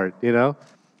small part,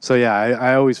 So yeah,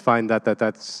 I always find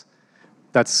that's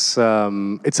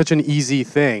it's such an easy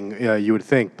thing, you would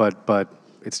think, but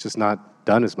it's just not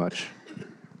done as much.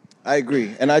 I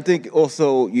agree. And I think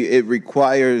also it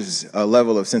requires a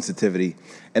level of sensitivity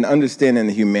and understanding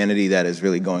the humanity that is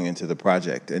really going into the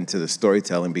project and to the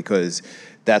storytelling, because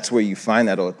that's where you find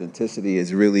that authenticity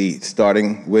is really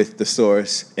starting with the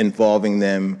source, involving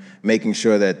them, making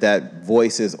sure that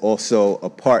voice is also a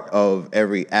part of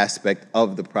every aspect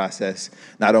of the process,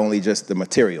 not only just the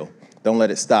material. Don't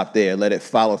let it stop there. Let it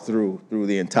follow through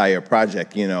the entire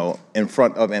project, in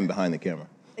front of and behind the camera.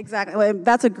 Exactly. Well,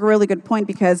 that's a really good point,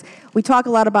 because we talk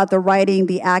a lot about the writing,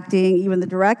 the acting, even the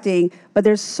directing, but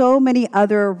there's so many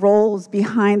other roles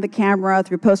behind the camera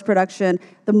through post-production,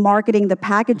 the marketing, the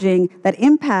packaging that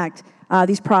impact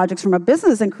these projects from a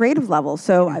business and creative level.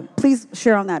 So please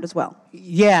share on that as well.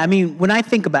 Yeah, I mean, when I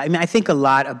think about I think a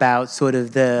lot about sort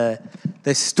of the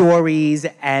stories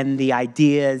and the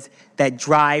ideas that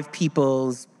drive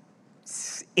people's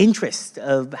interest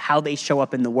of how they show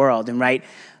up in the world. And right,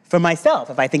 for myself,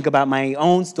 if I think about my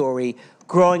own story,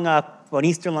 growing up on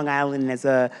Eastern Long Island as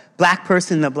a black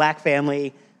person in a black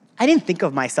family, I didn't think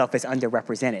of myself as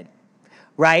underrepresented,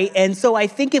 right? And so I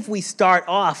think if we start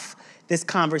off this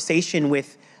conversation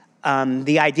with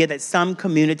the idea that some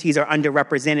communities are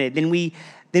underrepresented, then we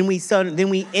then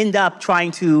we end up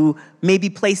trying to maybe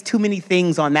place too many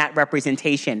things on that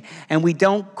representation, and we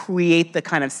don't create the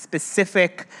kind of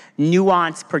specific,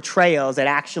 nuanced portrayals that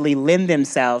actually lend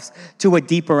themselves to a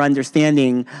deeper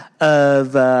understanding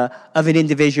of an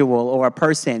individual or a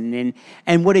person.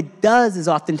 And what it does is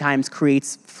oftentimes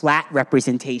creates flat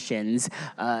representations,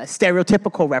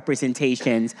 stereotypical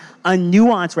representations,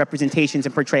 unnuanced representations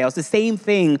and portrayals. The same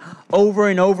thing over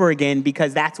and over again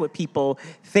because that's what people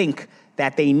think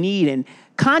that they need. And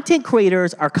content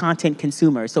creators are content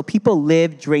consumers. So people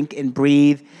live, drink, and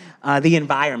breathe the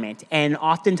environment, and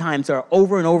oftentimes are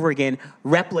over and over again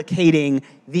replicating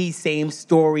these same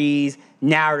stories,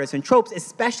 narratives, and tropes,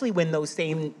 especially when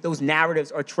those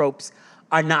narratives or tropes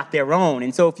are not their own.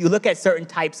 And so if you look at certain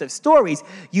types of stories,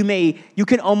 you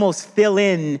can almost fill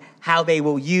in how they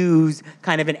will use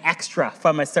kind of an extra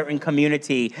from a certain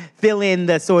community, fill in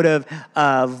the sort of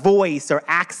voice or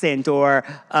accent or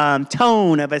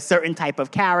tone of a certain type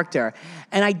of character.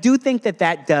 And I do think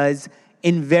that does,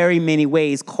 in very many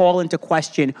ways, call into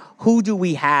question who do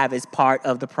we have as part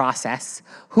of the process,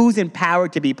 who's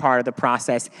empowered to be part of the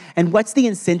process, and what's the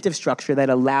incentive structure that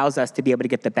allows us to be able to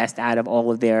get the best out of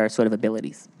all of their sort of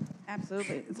abilities.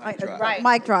 Absolutely. Right.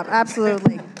 Mic drop,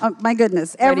 absolutely. Oh, my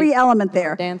goodness, every element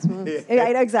there. Dance moves. Yeah,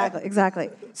 exactly.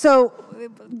 So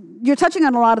you're touching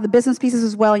on a lot of the business pieces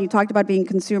as well, and you talked about being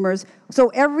consumers. So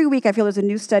every week I feel there's a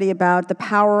new study about the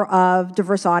power of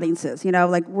diverse audiences. You know,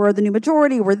 like we're the new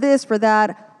majority, we're this, we're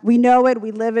that. We know it,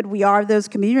 we live it, we are those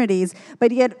communities.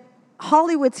 But yet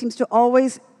Hollywood seems to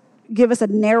always give us a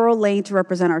narrow lane to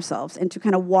represent ourselves and to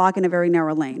kind of walk in a very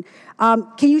narrow lane.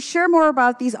 Can you share more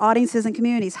about these audiences and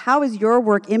communities? How is your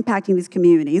work impacting these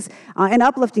communities and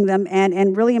uplifting them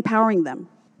and really empowering them?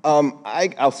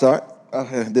 I'll start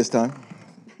this time.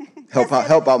 Help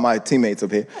out my teammates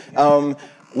up here.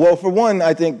 Well, for one,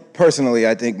 I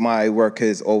think my work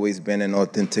has always been an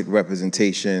authentic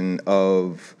representation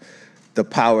of the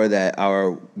power that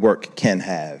our work can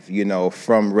have, you know,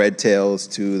 from Red Tails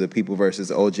to the People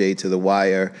versus OJ to The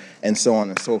Wire and so on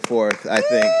and so forth. I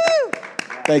think,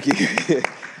 thank you.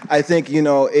 I think, you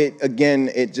know,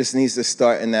 it just needs to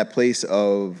start in that place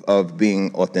of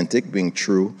being authentic, being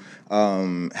true,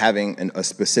 having a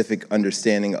specific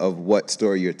understanding of what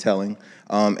story you're telling.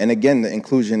 And again, the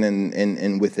inclusion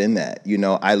in within that. You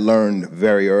know, I learned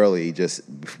very early, just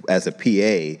as a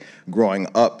PA, growing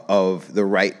up, of the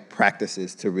right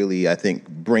practices to really, I think,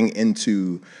 bring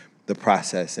into the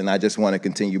process. And I just want to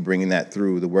continue bringing that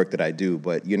through the work that I do.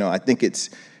 But, you know, I think it's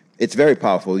very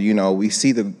powerful. You know, we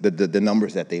see the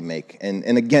numbers that they make. And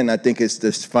again, I think it's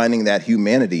just finding that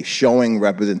humanity, showing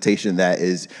representation that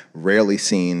is rarely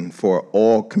seen for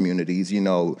all communities, you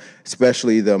know,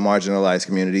 especially the marginalized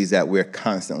communities that we're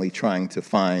constantly trying to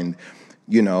find,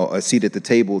 you know, a seat at the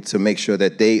table to make sure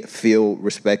that they feel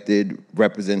respected,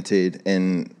 represented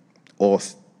in all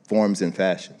forms and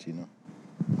fashions, you know.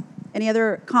 Any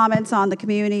other comments on the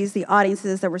communities, the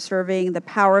audiences that we're serving, the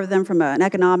power of them from an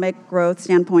economic growth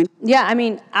standpoint? Yeah, I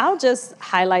mean, I'll just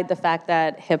highlight the fact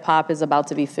that hip-hop is about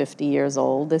to be 50 years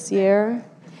old this year.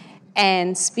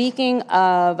 And speaking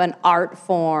of an art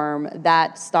form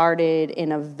that started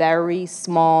in a very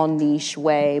small niche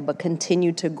way, but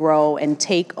continued to grow and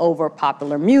take over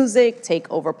popular music,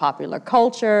 take over popular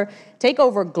culture, take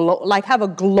over, have a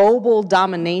global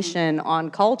domination on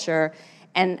culture.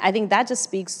 And I think that just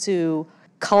speaks to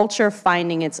culture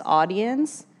finding its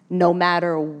audience, no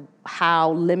matter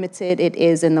how limited it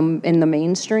is in the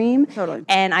mainstream. Totally.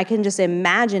 And I can just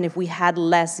imagine if we had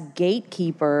less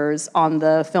gatekeepers on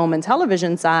the film and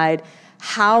television side,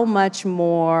 how much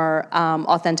more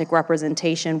authentic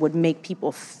representation would make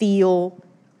people feel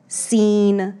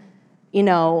seen, you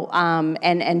know,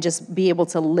 and just be able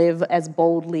to live as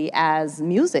boldly as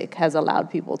music has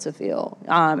allowed people to feel.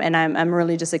 And I'm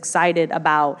really just excited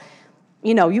about,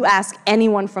 you know, you ask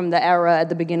anyone from the era at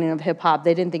the beginning of hip hop,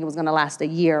 they didn't think it was gonna last a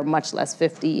year, much less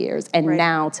 50 years. And right.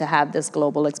 Now to have this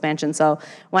global expansion. So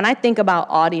when I think about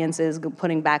audiences,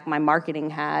 putting back my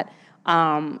marketing hat,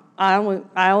 I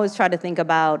always try to think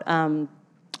about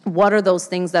what are those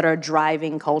things that are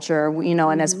driving culture, you know,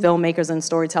 and as filmmakers and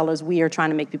storytellers, we are trying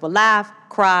to make people laugh,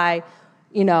 cry,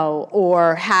 you know,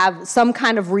 or have some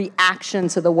kind of reaction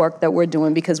to the work that we're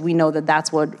doing because we know that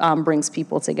that's what brings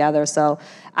people together. So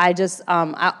I just,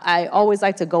 I always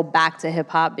like to go back to hip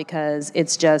hop because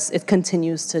it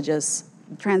continues to just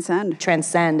transcend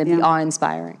and be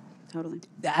awe-inspiring. Totally.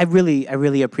 I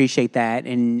really appreciate that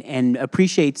and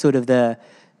appreciate sort of the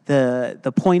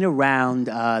point around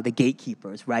the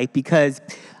gatekeepers, right? Because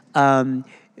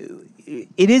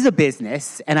it is a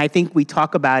business, and I think we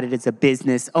talk about it as a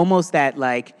business, almost that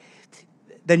like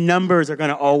the numbers are going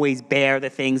to always bear the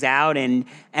things out, and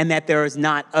that there's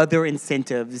not other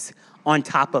incentives on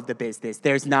top of the business.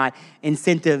 There's not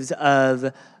incentives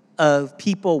of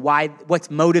people, what's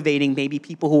motivating maybe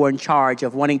people who are in charge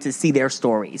of wanting to see their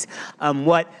stories.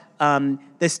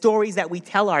 The stories that we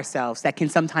tell ourselves that can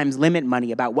sometimes limit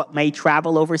money about what may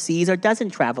travel overseas or doesn't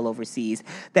travel overseas.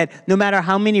 That no matter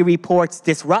how many reports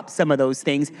disrupt some of those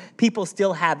things, people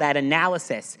still have that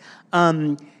analysis.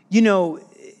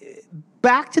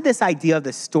 Back to this idea of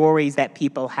the stories that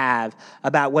people have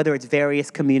about whether it's various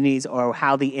communities or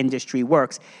how the industry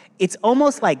works, it's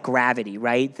almost like gravity,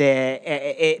 right?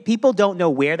 People don't know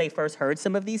where they first heard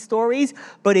some of these stories,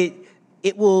 but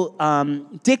it will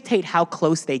dictate how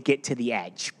close they get to the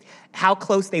edge, how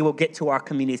close they will get to our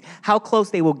communities, how close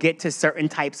they will get to certain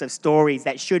types of stories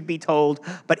that should be told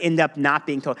but end up not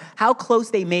being told, how close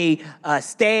they may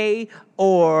stay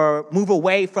or move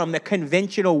away from the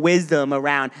conventional wisdom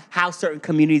around how certain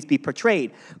communities be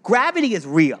portrayed. Gravity is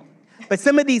real. But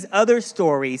some of these other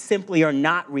stories simply are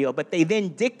not real, but they then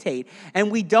dictate, and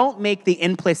we don't make the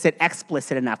implicit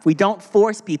explicit enough. We don't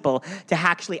force people to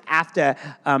actually have to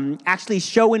actually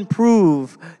show and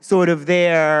prove sort of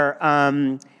their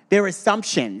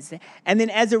assumptions. And then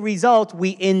as a result,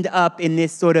 we end up in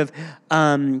this sort of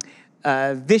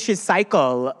vicious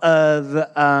cycle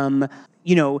of,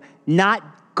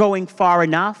 not going far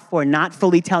enough or not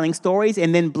fully telling stories,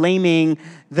 and then blaming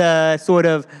the sort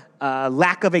of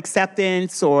lack of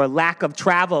acceptance or lack of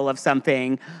travel of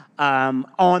something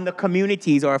on the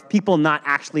communities or of people not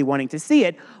actually wanting to see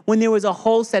it, when there was a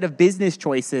whole set of business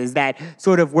choices that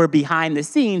sort of were behind the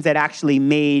scenes that actually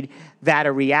made that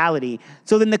a reality.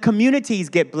 So then the communities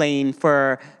get blamed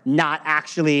for not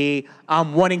actually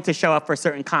wanting to show up for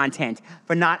certain content,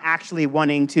 for not actually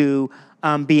wanting to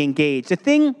be engaged. The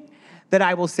thing that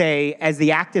I will say as the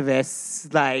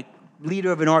activist, like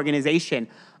leader of an organization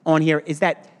on here, is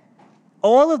that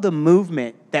all of the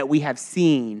movement that we have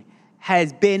seen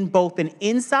has been both an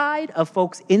inside of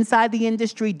folks inside the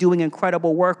industry doing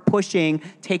incredible work, pushing,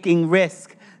 taking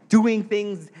risks, doing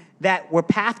things that were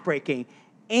path-breaking,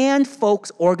 and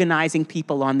folks organizing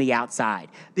people on the outside.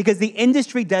 Because the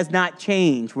industry does not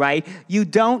change, right? You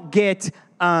don't get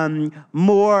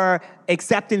more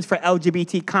acceptance for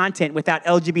LGBT content without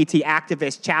LGBT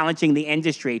activists challenging the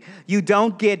industry. You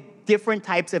don't get different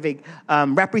types of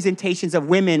representations of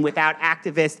women without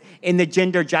activists in the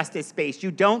gender justice space. You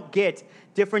don't get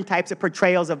different types of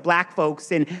portrayals of black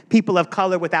folks and people of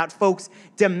color without folks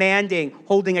demanding,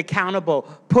 holding accountable,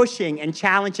 pushing, and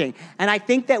challenging. And I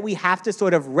think that we have to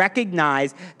sort of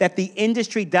recognize that the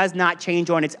industry does not change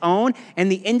on its own, and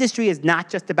the industry is not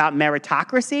just about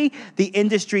meritocracy. The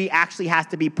industry actually has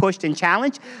to be pushed and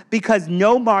challenged, because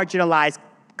no marginalized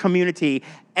community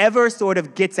ever sort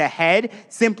of gets ahead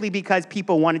simply because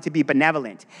people wanted to be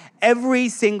benevolent. Every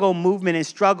single movement and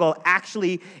struggle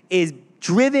actually is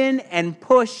driven and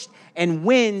pushed and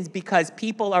wins because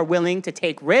people are willing to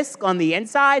take risk on the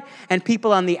inside and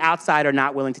people on the outside are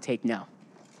not willing to take no.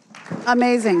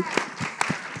 Amazing.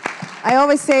 I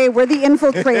always say we're the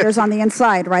infiltrators on the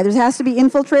inside, right? There has to be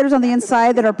infiltrators on the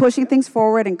inside that are pushing things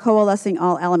forward and coalescing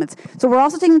all elements. So we're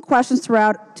also taking questions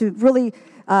throughout to really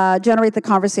generate the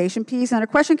conversation piece. And a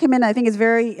question came in, I think is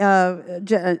very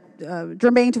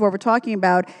germane to what we're talking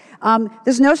about.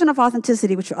 This notion of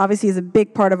authenticity, which obviously is a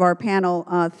big part of our panel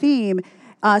theme.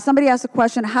 Somebody asked the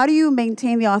question, how do you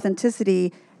maintain the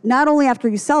authenticity, not only after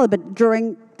you sell it, but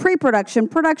during pre-production,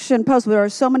 production, post, where there are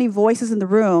so many voices in the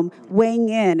room weighing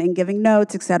in and giving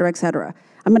notes, et cetera, et cetera.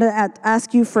 I'm going to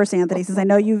ask you first, Anthony, since I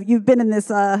know you've been in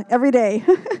this every day.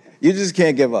 You just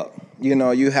can't give up.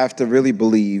 You have to really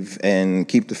believe and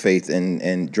keep the faith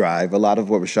and drive. A lot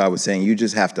of what Rashad was saying, you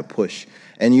just have to push.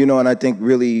 And, and I think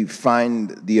really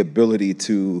find the ability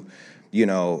to,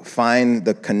 find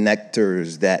the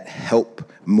connectors that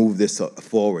help move this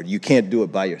forward. You can't do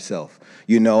it by yourself,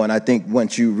 and I think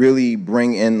once you really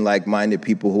bring in like-minded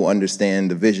people who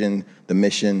understand the vision, the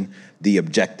mission, the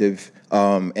objective,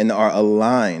 and are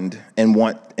aligned and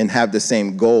want and have the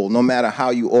same goal, no matter how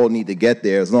you all need to get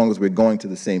there, as long as we're going to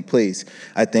the same place,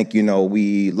 I think,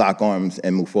 we lock arms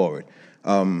and move forward.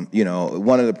 One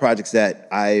of the projects that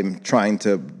I'm trying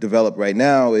to develop right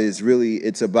now is really,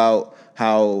 it's about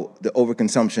how the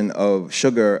overconsumption of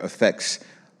sugar affects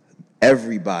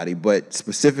everybody, but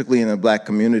specifically in the Black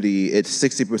community, it's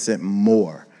 60%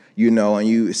 more.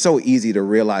 And it's so easy to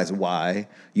realize why,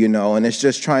 and it's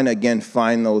just trying to, again,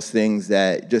 find those things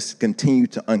that just continue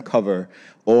to uncover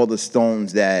all the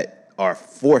stones that are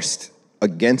forced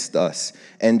against us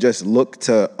and just look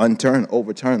to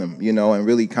overturn them, and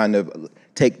really kind of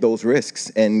take those risks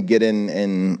and get in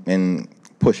and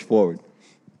push forward.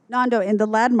 Nando, in the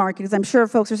Latin market, because I'm sure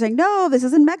folks are saying, no, this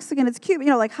isn't Mexican, it's Cuban.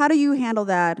 Like, how do you handle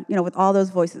that, with all those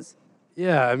voices?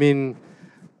 Yeah, I mean,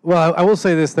 well, I will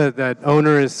say this, that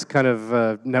onerous kind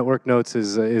of network notes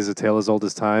is a tale as old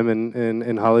as time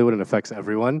in Hollywood and affects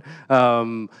everyone.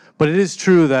 But it is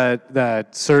true that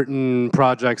certain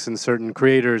projects and certain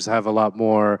creators have a lot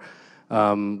more,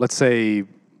 let's say,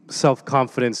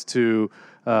 self-confidence to,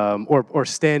 or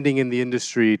standing in the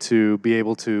industry to be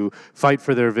able to fight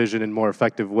for their vision in more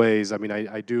effective ways. I mean,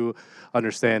 I do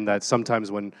understand that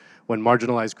sometimes when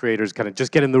marginalized creators kind of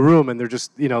just get in the room and they're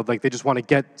just, like they just want to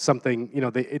get something,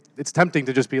 it's tempting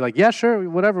to just be like, yeah, sure,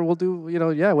 whatever, we'll do,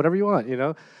 yeah, whatever you want,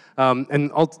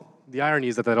 And the irony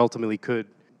is that ultimately could,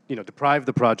 deprive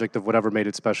the project of whatever made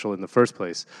it special in the first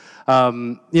place.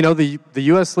 The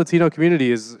U.S. Latino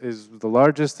community is the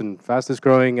largest and fastest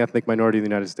growing ethnic minority in the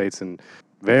United States, and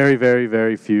very, very,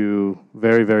 very few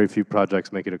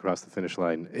projects make it across the finish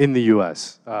line in the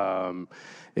U.S.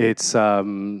 It's I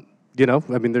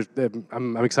mean,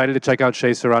 I'm excited to check out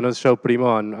Shea Serrano's show Primo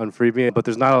on Freevee, but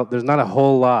there's not a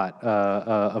whole lot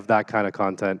of that kind of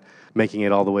content making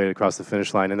it all the way across the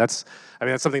finish line, and that's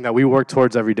something that we work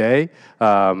towards every day.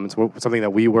 It's something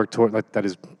that we work toward, that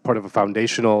is part of a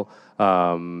foundational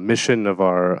mission of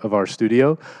our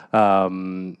studio,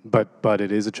 but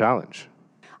it is a challenge.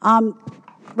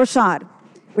 Rashad,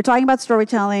 we're talking about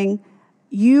storytelling.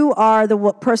 You are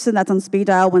the person that's on speed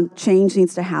dial when change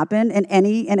needs to happen in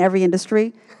any and every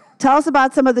industry. Tell us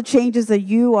about some of the changes that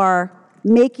you are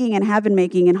making and have been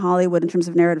making in Hollywood in terms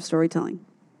of narrative storytelling.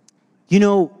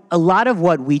 A lot of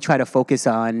what we try to focus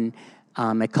on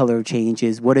at Color Change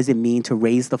is what does it mean to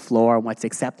raise the floor on what's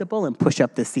acceptable and push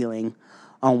up the ceiling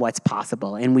on what's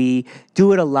possible. And we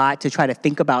do it a lot to try to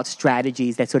think about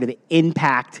strategies that sort of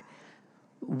impact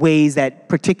ways that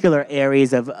particular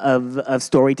areas of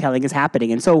storytelling is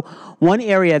happening. And so one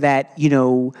area that,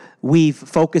 we've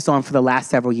focused on for the last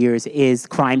several years is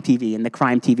crime TV and the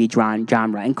crime TV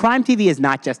genre. And crime TV is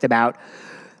not just about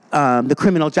the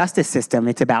criminal justice system.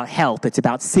 It's about health. It's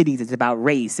about cities. It's about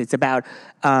race. It's about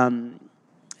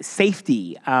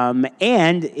safety.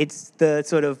 And it's the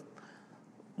sort of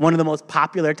one of the most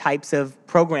popular types of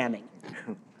programming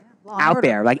out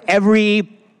there. Like every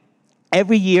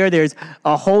year, there's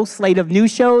a whole slate of new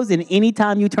shows, and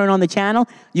anytime you turn on the channel,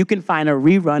 you can find a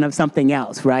rerun of something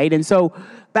else, right? And so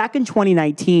back in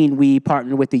 2019, we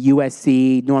partnered with the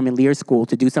USC Norman Lear School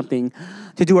to do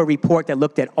a report that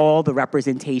looked at all the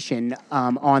representation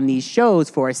on these shows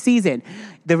for a season.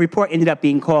 The report ended up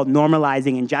being called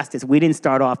Normalizing Injustice. We didn't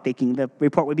start off thinking the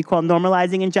report would be called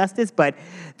Normalizing Injustice, but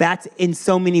that's in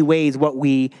so many ways what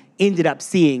we ended up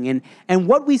seeing. And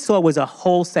what we saw was a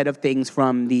whole set of things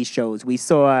from these shows. We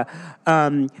saw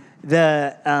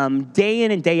the day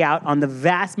in and day out on the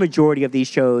vast majority of these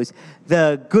shows,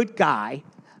 the good guy,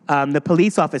 the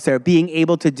police officer, being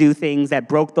able to do things that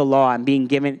broke the law and being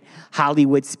given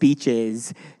Hollywood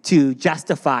speeches to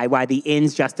justify why the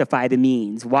ends justify the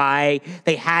means, why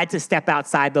they had to step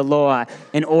outside the law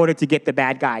in order to get the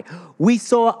bad guy. We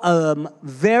saw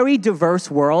very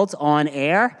diverse worlds on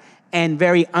air and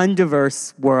very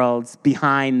undiverse worlds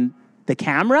behind the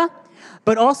camera,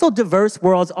 but also diverse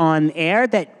worlds on air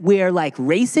where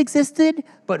race existed,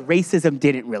 but racism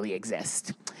didn't really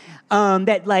exist.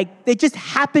 They just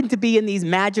happened to be in these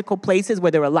magical places where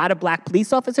there were a lot of black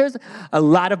police officers, a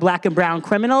lot of black and brown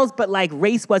criminals, but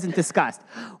race wasn't discussed.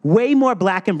 Way more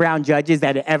black and brown judges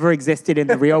that ever existed in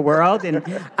the real world. And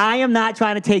I am not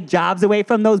trying to take jobs away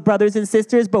from those brothers and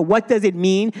sisters, but what does it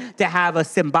mean to have a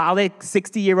symbolic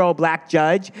 60-year-old black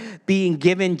judge being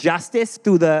given justice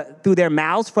through their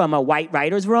mouths from a white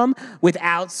writer's room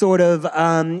without sort of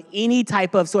any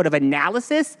type of sort of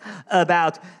analysis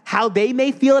about how they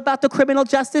may feel about the criminal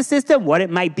justice system, what it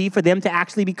might be for them to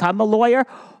actually become a lawyer,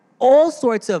 all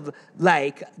sorts of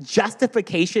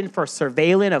justification for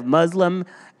surveillance of Muslim,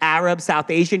 Arab,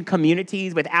 South Asian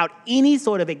communities without any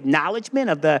sort of acknowledgement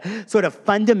of the sort of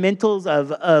fundamentals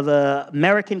of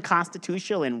American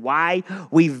Constitution and why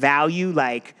we value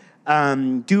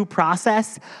due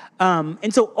process.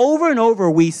 And so over and over,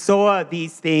 we saw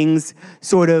these things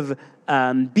sort of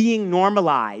being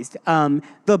normalized.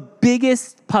 The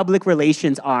biggest public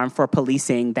relations arm for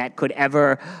policing that could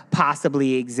ever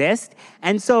possibly exist.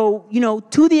 And so,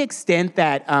 to the extent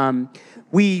that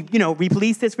we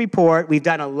released this report, we've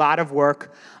done a lot of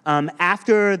work.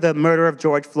 After the murder of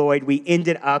George Floyd, we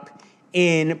ended up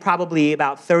in probably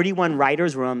about 31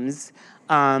 writers' rooms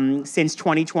since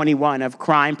 2021 of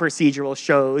crime procedural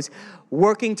shows,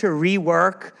 working to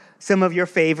rework some of your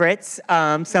favorites,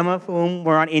 some of whom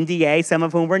were on NDA, some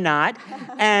of whom were not,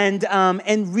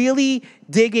 and really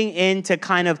digging into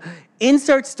kind of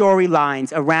insert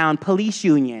storylines around police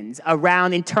unions,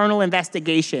 around internal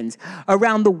investigations,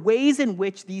 around the ways in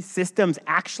which these systems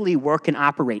actually work and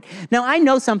operate. Now, I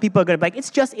know some people are going to be like,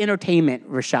 it's just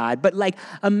entertainment, Rashad, but like,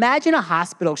 imagine a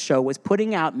hospital show was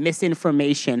putting out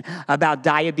misinformation about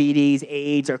diabetes,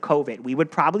 AIDS, or COVID. We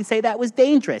would probably say that was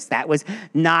dangerous. That was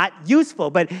not useful.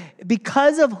 But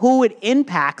because of who it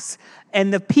impacts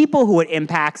and the people who it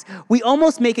impacts, we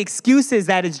almost make excuses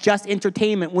that it's just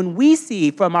entertainment when we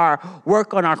see from our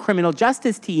work on our criminal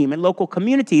justice team and local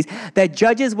communities that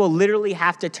judges will literally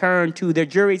have to turn to their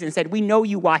juries and say, we know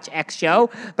you watch X show,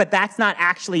 but that's not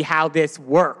actually how this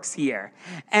works here.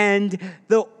 And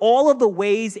all of the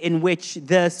ways in which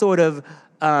the sort of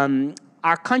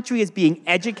our country is being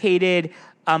educated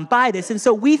by this. And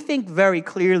so we think very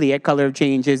clearly at Color of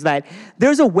Change is that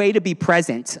there's a way to be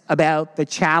present about the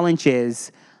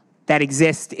challenges that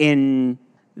exist in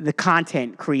the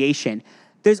content creation.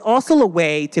 There's also a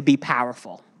way to be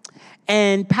powerful.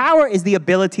 And power is the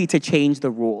ability to change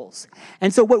the rules.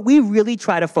 And so what we really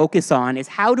try to focus on is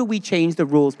how do we change the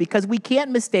rules? Because we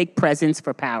can't mistake presence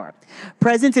for power.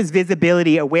 Presence is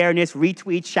visibility, awareness,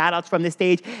 retweets, shout-outs from the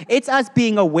stage. It's us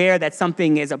being aware that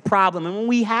something is a problem. And when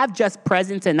we have just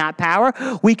presence and not power,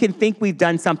 we can think we've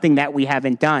done something that we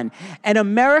haven't done. And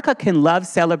America can love,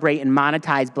 celebrate, and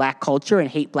monetize Black culture and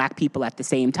hate Black people at the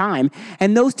same time.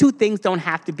 And those two things don't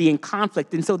have to be in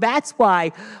conflict. And so that's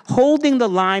why holding the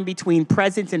line between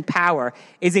presence and power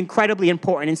is incredibly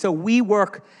important. And so we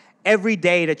work every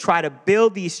day to try to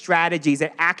build these strategies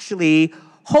that actually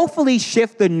hopefully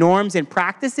shift the norms and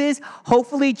practices,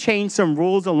 hopefully change some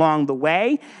rules along the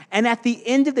way, and at the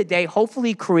end of the day,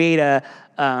 hopefully create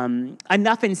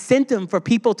enough incentive for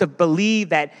people to believe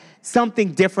that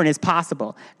something different is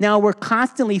possible. Now, we're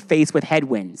constantly faced with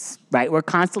headwinds, right? We're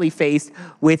constantly faced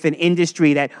with an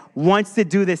industry that wants to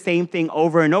do the same thing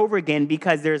over and over again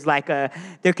because there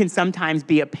can sometimes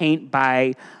be a paint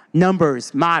by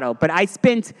numbers model. But I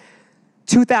spent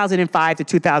 2005 to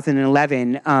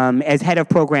 2011 as head of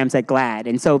programs at GLAAD.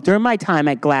 And so during my time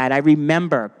at GLAAD, I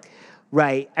remember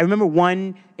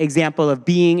one example of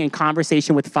being in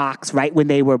conversation with Fox right when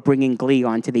they were bringing Glee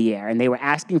onto the air, and they were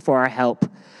asking for our help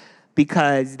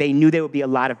because they knew there would be a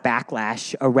lot of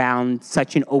backlash around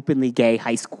such an openly gay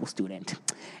high school student.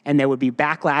 And there would be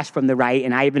backlash from the right,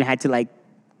 and I even had to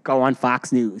go on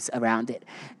Fox News around it.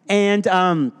 And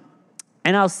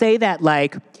I'll say that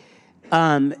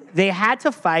they had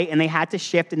to fight and they had to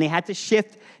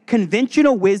shift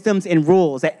conventional wisdoms and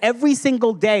rules that every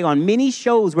single day on many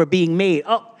shows were being made.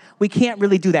 Oh, we can't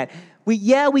really do that.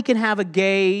 We can have a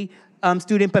gay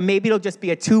student, but maybe it'll just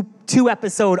be a two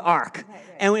episode arc,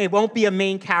 and it won't be a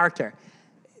main character.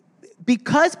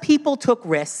 Because people took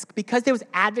risks, because there was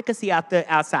advocacy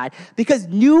outside, because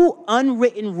new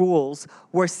unwritten rules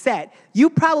were set, you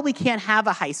probably can't have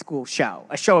a high school show,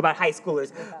 a show about high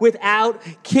schoolers, without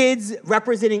kids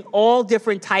representing all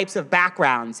different types of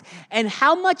backgrounds. And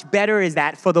how much better is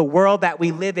that for the world that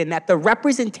we live in, that the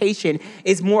representation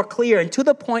is more clear? And to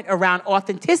the point around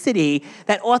authenticity,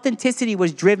 that authenticity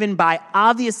was driven by,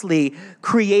 obviously,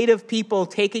 creative people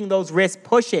taking those risks,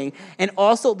 pushing, and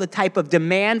also the type of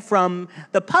demand from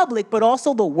the public, but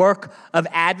also the work of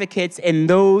advocates and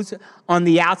those on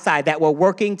the outside that were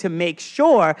working to make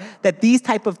sure that these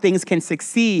type of things can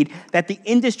succeed, that the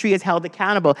industry is held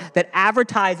accountable, that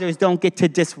advertisers don't get to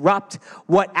disrupt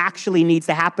what actually needs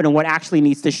to happen and what actually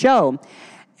needs to show.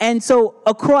 And so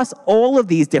across all of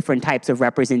these different types of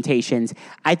representations,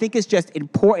 I think it's just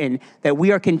important that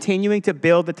we are continuing to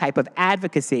build the type of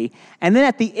advocacy. And then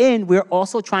at the end, we're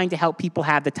also trying to help people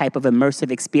have the type of immersive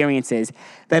experiences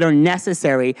that are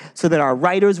necessary so that our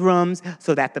writers' rooms,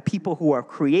 so that the people who are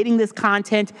creating this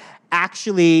content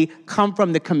actually come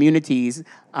from the communities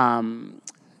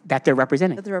that they're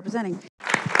representing.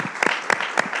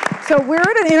 So we're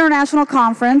at an international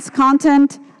conference,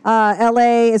 Content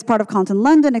LA is part of Content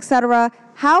London, etc.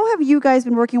 How have you guys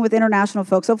been working with international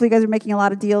folks? Hopefully you guys are making a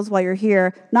lot of deals while you're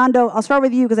here. Nando, I'll start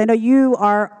with you because I know you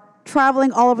are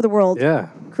traveling all over the world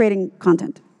creating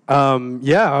content.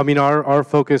 Our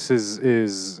focus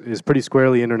is pretty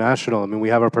squarely international. I mean, we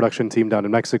have our production team down in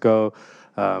Mexico.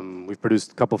 We've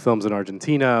produced a couple films in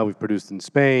Argentina. We've produced in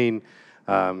Spain,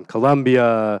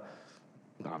 Colombia,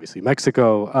 obviously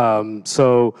Mexico.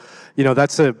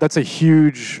 That's a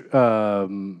huge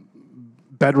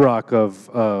bedrock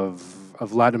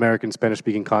of Latin American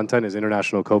Spanish-speaking content is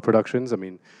international co-productions. I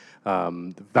mean,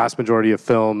 the vast majority of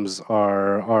films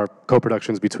are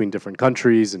co-productions between different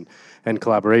countries and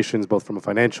collaborations, both from a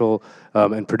financial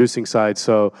and producing side.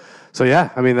 So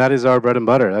that is our bread and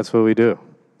butter. That's what we do.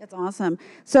 That's awesome.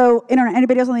 So,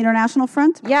 anybody else on the international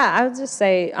front? Yeah, I would just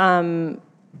say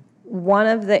one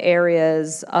of the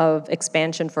areas of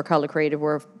expansion for ColorCreative,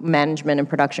 where management and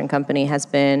production company has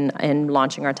been in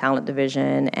launching our talent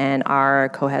division, and our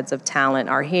co-heads of talent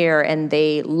are here, and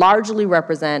they largely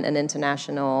represent an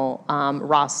international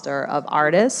roster of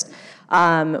artists,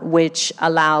 which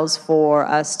allows for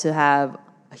us to have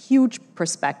a huge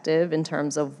perspective in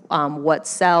terms of what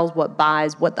sells, what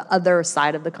buys, what the other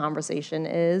side of the conversation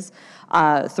is,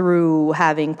 through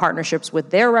having partnerships with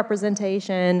their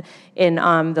representation in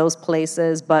those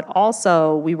places. But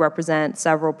also, we represent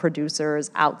several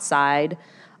producers outside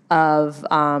of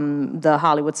the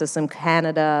Hollywood system,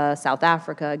 Canada, South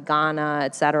Africa, Ghana,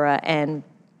 et cetera. And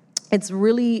it's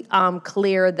really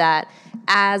clear that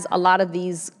as a lot of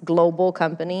these global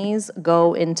companies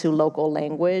go into local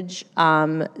language,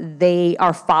 they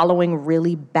are following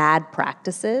really bad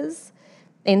practices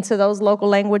into those local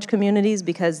language communities,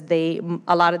 because a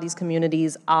lot of these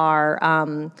communities are,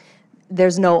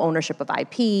 there's no ownership of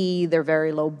IP, they're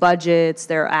very low budgets,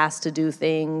 they're asked to do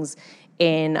things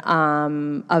in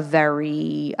a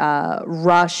very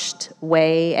rushed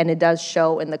way, and it does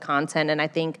show in the content. And I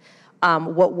think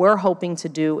what we're hoping to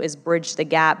do is bridge the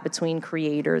gap between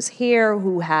creators here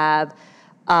who have,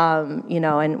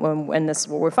 and this is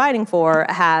what we're fighting for,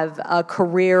 have a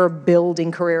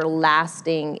career-building,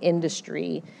 career-lasting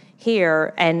industry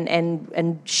here,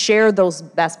 and share those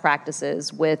best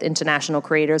practices with international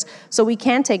creators, so we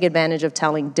can take advantage of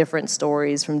telling different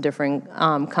stories from different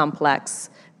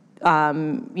complex,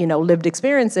 lived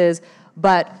experiences,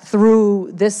 but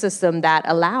through this system that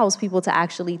allows people to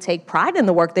actually take pride in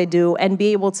the work they do and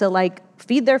be able to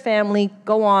feed their family,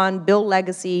 go on, build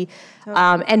legacy,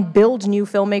 and build new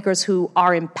filmmakers who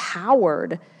are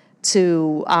empowered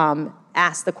to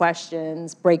ask the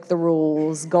questions, break the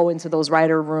rules, go into those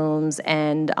writer rooms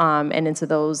and into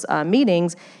those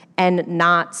meetings, and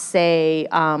not say,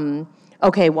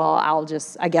 okay, well,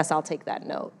 I guess I'll take that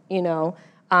note,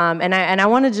 And I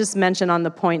want to just mention on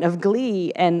the point of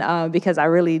Glee, and because I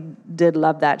really did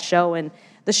love that show, and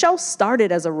the show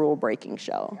started as a rule-breaking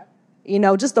show.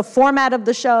 Just the format of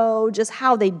the show, just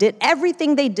how they did,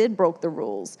 everything they did broke the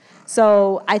rules.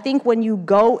 So I think when you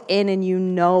go in and you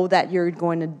know that you're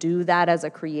going to do that as a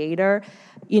creator,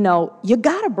 you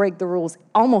got to break the rules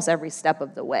almost every step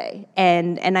of the way.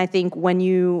 And I think when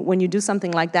you do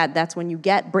something like that, that's when you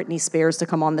get Britney Spears to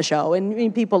come on the show,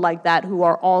 and people like that who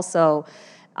are also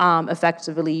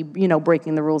effectively,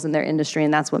 breaking the rules in their industry,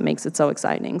 and that's what makes it so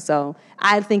exciting. So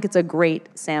I think it's a great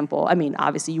sample. I mean,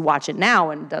 obviously you watch it now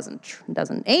and it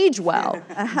doesn't age well,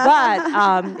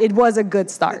 but it was a good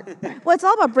start. Well, it's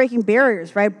all about breaking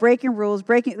barriers, right? Breaking rules,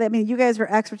 you guys are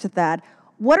experts at that.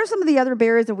 What are some of the other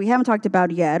barriers that we haven't talked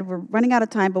about yet? We're running out of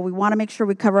time, but we want to make sure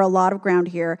we cover a lot of ground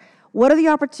here. What are the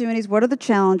opportunities? What are the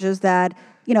challenges that,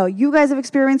 you guys have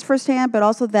experienced firsthand, but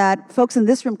also that folks in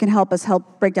this room can help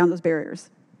break down those barriers?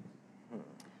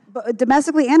 But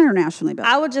domestically and internationally, Bill.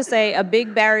 I would just say a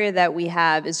big barrier that we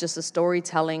have is just the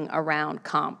storytelling around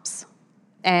comps.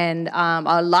 And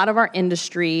a lot of our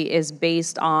industry is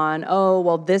based on,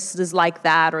 this is like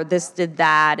that, or this did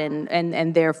that,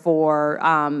 and therefore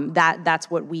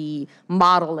that's what we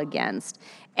model against.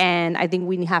 And I think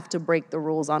we have to break the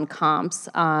rules on comps.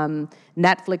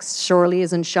 Netflix surely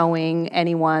isn't showing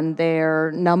anyone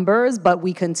their numbers, but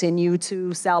we continue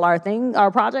to sell our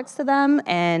projects to them,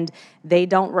 and they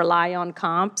don't rely on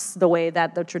comps the way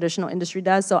that the traditional industry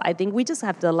does. So I think we just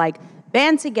have to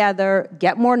band together,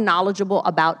 get more knowledgeable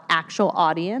about actual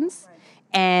audience,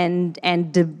 and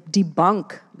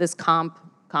debunk this comp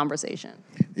conversation.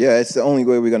 Yeah, it's the only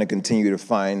way we're going to continue to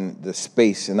find the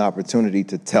space and opportunity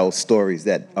to tell stories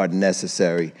that are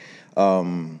necessary.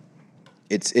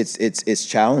 It's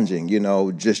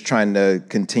challenging, just trying to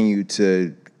continue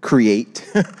to create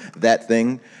that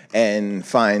thing and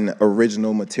find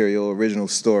original material, original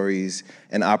stories,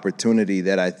 and opportunity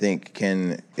that I think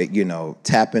can,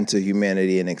 tap into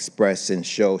humanity and express and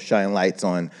shine lights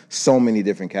on so many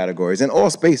different categories in all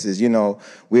spaces.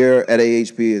 We're at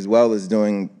AHP as well as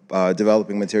doing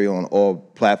developing material on all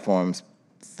platforms,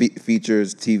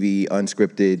 features, TV,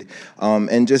 unscripted,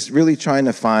 and just really trying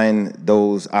to find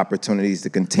those opportunities to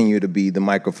continue to be the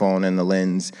microphone and the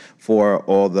lens for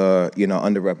all the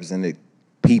underrepresented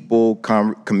people,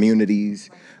 communities,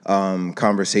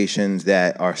 conversations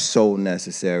that are so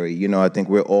necessary. I think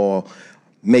we're all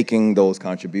making those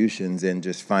contributions and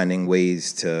just finding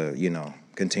ways to,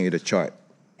 continue to chart.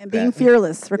 And being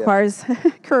fearless requires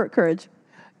courage.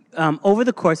 Over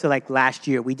the course of last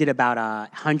year, we did about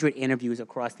 100 interviews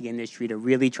across the industry to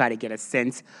really try to get a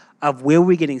sense of where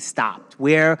we're getting stopped.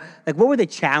 What were the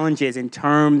challenges in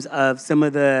terms of some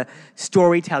of the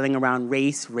storytelling around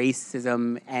race,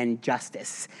 racism, and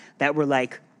justice that were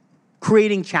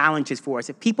creating challenges for us.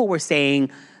 If people were saying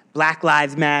Black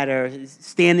Lives Matter,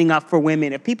 standing up for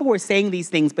women, if people were saying these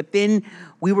things, but then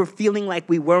we were feeling like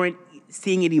we weren't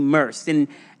seeing it immersed. And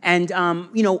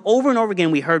over and over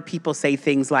again, we heard people say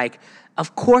things like,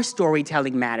 of course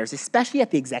storytelling matters, especially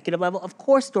at the executive level, of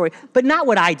course but not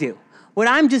what I do. What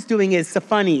I'm just doing is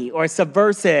funny or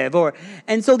subversive,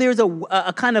 and so there's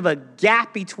a kind of a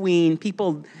gap between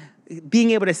people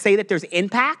being able to say that there's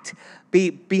impact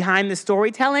behind the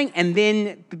storytelling and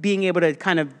then being able to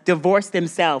kind of divorce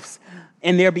themselves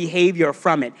and their behavior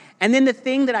from it. And then the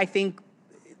thing that I think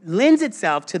lends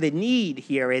itself to the need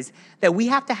here is that we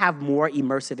have to have more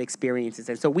immersive experiences.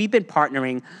 And so we've been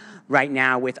partnering right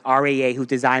now with RAA, who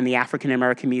designed the African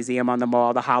American Museum on the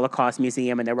Mall, the Holocaust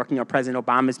Museum, and they're working on President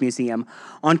Obama's museum,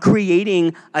 on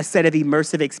creating a set of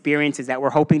immersive experiences that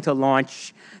we're hoping to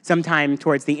launch sometime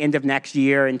towards the end of next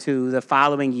year into the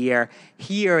following year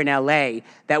here in LA,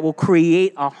 that will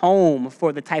create a home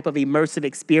for the type of immersive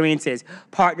experiences,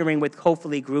 partnering with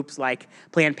hopefully groups like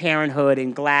Planned Parenthood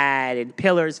and GLAAD and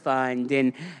Pillars Fund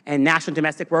and National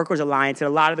Domestic Workers Alliance and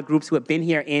a lot of the groups who have been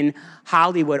here in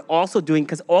Hollywood also doing,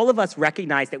 because all of us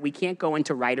recognize that we can't go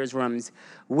into writers' rooms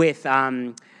with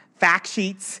fact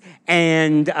sheets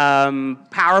and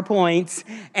PowerPoints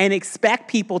and expect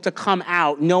people to come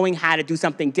out knowing how to do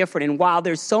something different. And while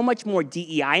there's so much more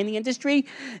DEI in the industry,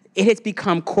 it has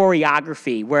become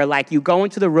choreography where like you go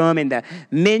into the room and the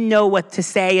men know what to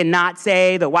say and not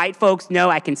say. The white folks know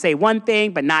I can say one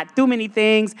thing but not too many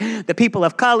things. The people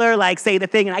of color like say the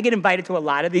thing. And I get invited to a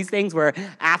lot of these things where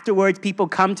afterwards people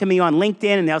come to me on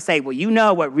LinkedIn and they'll say, well, you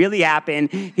know what really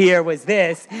happened here was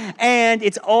this. And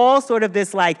it's all sort of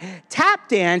this like tap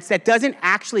dance that doesn't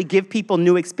actually give people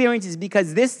new experiences,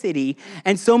 because this city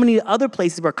and so many other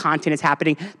places where content is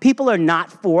happening, people are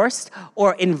not forced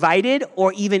or invited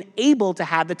or even able to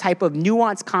have the type of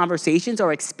nuanced conversations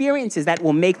or experiences that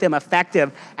will make them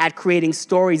effective at creating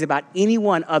stories about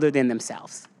anyone other than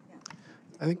themselves.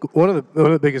 I think one of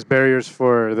the biggest barriers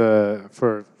for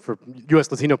U.S.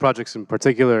 Latino projects in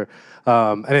particular,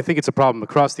 and I think it's a problem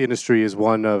across the industry, is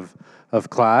one of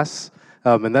class.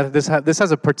 And that this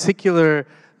has a particular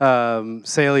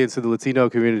salience to the Latino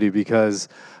community because,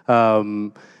 by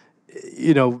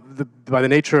the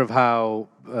nature of how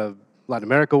Latin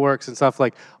America works and stuff,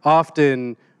 like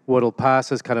often what'll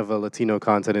pass as kind of a Latino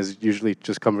content is usually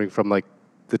just coming from like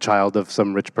the child of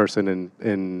some rich person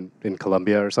in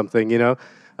Colombia or something,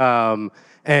 and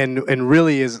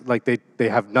really is like they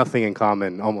have nothing in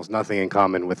common, almost nothing in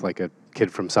common with like a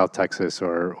kid from South Texas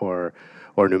or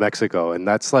New Mexico. And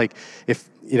that's like, if,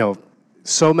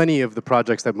 so many of the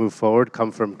projects that move forward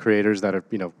come from creators that are,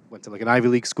 went to like an Ivy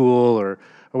League school or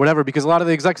whatever, because a lot of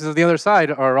the executives on the other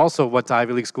side are also went to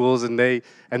Ivy League schools and they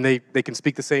can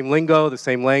speak the same lingo, the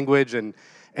same language. And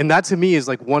that to me is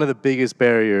like one of the biggest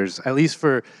barriers, at least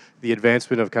for the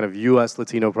advancement of kind of US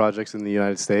Latino projects in the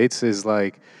United States, is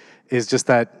just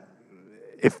that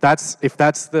if that's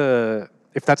the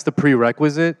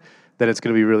prerequisite, then it's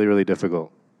going to be really, really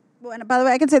difficult. Well, and by the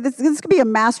way, I can say this could be a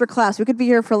master class. We could be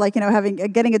here for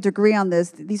getting a degree on this.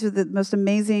 These are the most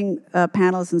amazing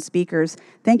panelists and speakers.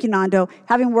 Thank you, Nando.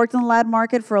 Having worked in the Latin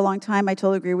market for a long time, I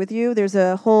totally agree with you. There's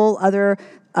a whole other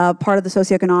part of the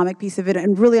socioeconomic piece of it,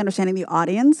 and really understanding the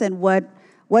audience and what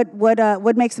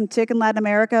makes them tick in Latin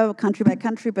America, country by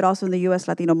country, but also in the U.S.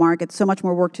 Latino market. So much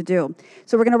more work to do.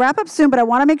 So we're going to wrap up soon, but I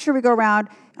want to make sure we go around.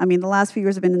 I mean, the last few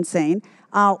years have been insane.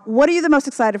 What are you the most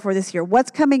excited for this year?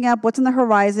 What's coming up? What's on the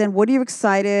horizon? What are you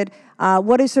excited?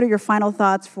 What are sort of your final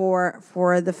thoughts for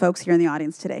the folks here in the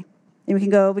audience today? And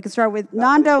we can start with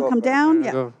Nando. Come down.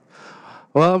 Yeah.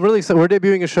 Well, I'm really excited. We're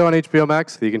debuting a show on HBO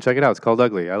Max. You can check it out. It's called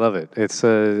Ugly. I love it. It's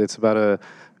about a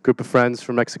group of friends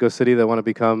from Mexico City that want to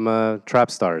become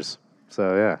trap stars.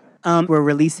 So yeah. We're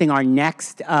releasing our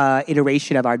next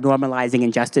iteration of our Normalizing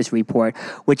Injustice report,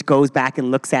 which goes back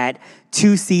and looks at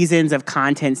 2 seasons of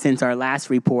content since our last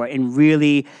report and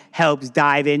really helps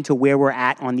dive into where we're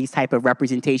at on these type of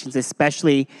representations,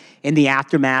 especially in the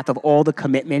aftermath of all the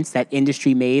commitments that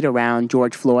industry made around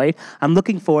George Floyd. I'm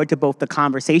looking forward to both the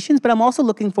conversations, but I'm also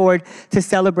looking forward to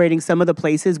celebrating some of the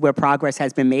places where progress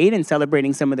has been made and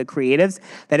celebrating some of the creatives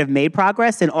that have made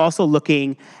progress, and also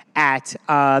looking at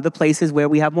the places where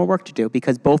we have more work to do,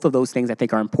 because both of those things I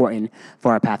think are important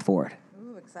for our path forward.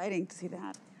 Ooh, exciting to see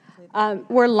that.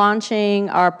 We're launching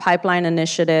our pipeline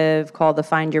initiative called the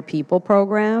Find Your People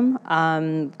program.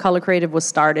 ColorCreative was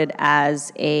started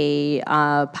as a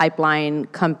pipeline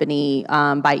company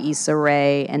by Issa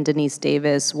Rae and Denise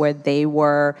Davis, where they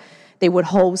would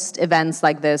host events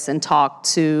like this and talk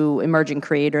to emerging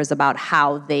creators about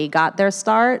how they got their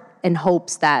start, in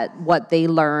hopes that what they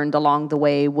learned along the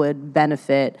way would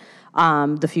benefit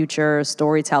the future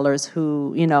storytellers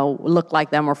who, look like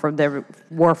them or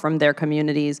were from their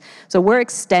communities. So we're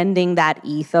extending that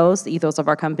ethos, the ethos of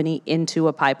our company, into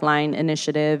a pipeline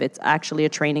initiative. It's actually a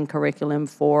training curriculum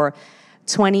for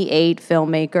 28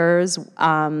 filmmakers.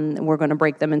 We're going to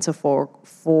break them into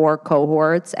four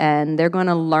cohorts, and they're going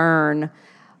to learn,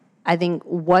 I think,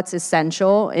 what's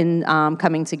essential in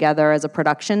coming together as a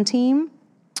production team.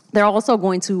 They're also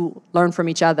going to learn from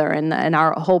each other, and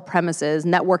our whole premise is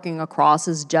networking across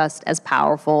is just as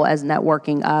powerful as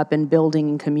networking up, and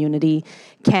building community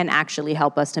can actually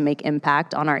help us to make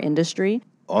impact on our industry.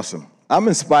 Awesome. I'm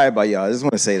inspired by y'all. I just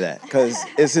want to say that because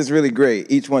this is really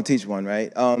great. Each one teach one,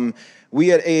 right?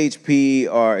 We at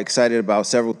AHP are excited about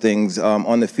several things.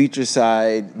 On the feature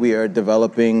side, we are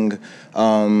developing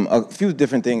a few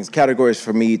different things, categories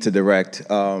for me to direct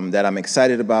that I'm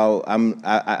excited about.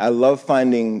 I love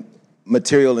finding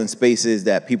material in spaces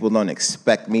that people don't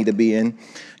expect me to be in.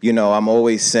 I'm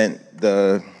always sent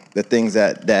the things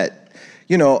that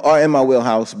are in my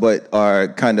wheelhouse, but are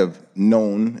kind of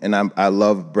known, and I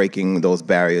love breaking those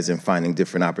barriers and finding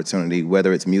different opportunity,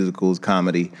 whether it's musicals,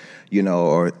 comedy,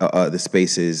 or the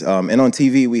spaces. And on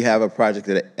TV, we have a project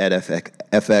at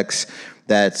FX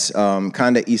that's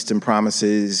kind of Eastern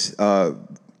Promises,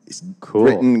 cool.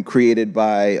 Written, created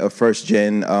by a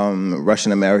first-gen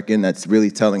Russian-American that's really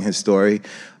telling his story.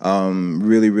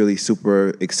 Really, really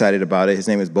super excited about it. His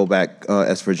name is Bobak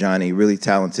Esfarjani, really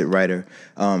talented writer.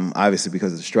 Obviously,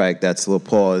 because of the strike, that's a little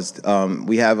paused.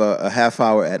 We have a half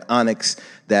hour at Onyx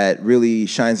that really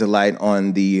shines a light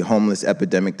on the homeless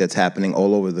epidemic that's happening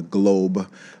all over the globe.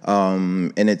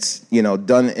 And it's,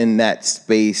 done in that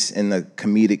space in the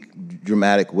comedic,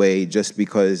 dramatic way, just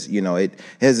because, it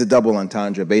has a double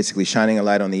entendre, basically shining a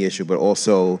light on the issue, but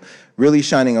also really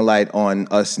shining a light on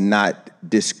us not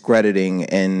discrediting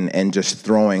and just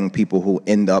throwing people who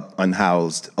end up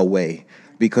unhoused away,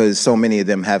 because so many of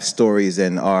them have stories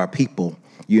and are people,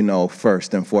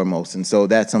 first and foremost. And so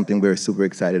that's something we're super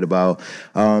excited about.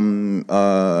 And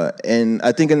I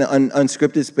think in the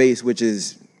unscripted space, which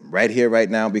is right here, right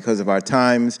now, because of our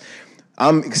times,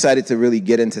 I'm excited to really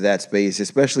get into that space,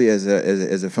 especially as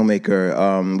a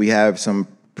filmmaker. We have some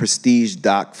prestige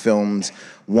doc films,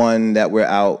 one that we're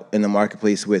out in the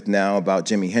marketplace with now about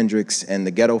Jimi Hendrix and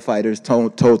the Ghetto Fighters,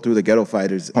 told through the Ghetto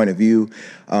Fighters' point of view.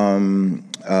 What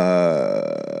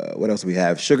else do we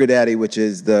have? Sugar Daddy, which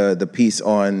is the piece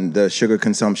on the sugar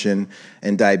consumption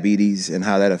and diabetes and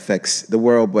how that affects the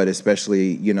world, but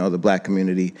especially, the Black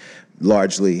community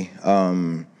largely.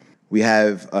 We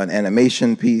have an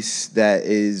animation piece that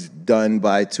is done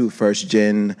by two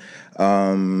first-gen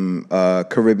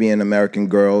Caribbean-American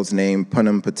girls named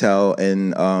Punam Patel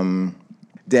and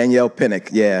Danielle Pinnock.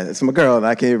 Yeah, it's my girl, and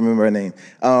I can't remember her name.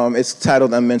 It's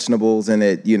titled Unmentionables, and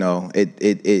it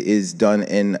is done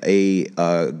in a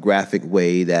graphic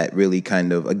way that really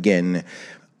kind of, again,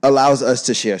 allows us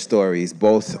to share stories,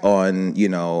 both on,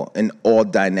 in all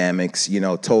dynamics,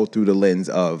 told through the lens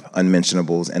of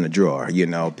unmentionables and a drawer,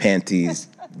 panties,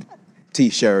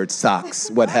 T-shirts,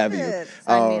 socks, what have you.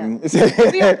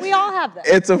 We all have that.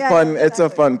 It's a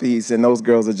fun piece, and those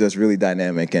girls are just really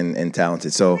dynamic and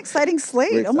talented. So An exciting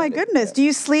slate. Oh my goodness. Do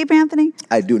you sleep, Anthony?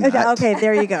 I do not. Okay,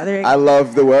 there you go. I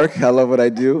love the work. I love what I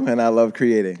do, and I love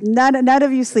creating. None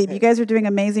of you sleep. You guys are doing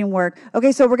amazing work.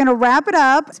 Okay, so we're going to wrap it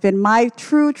up. It's been my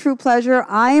true pleasure.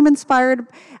 I am inspired.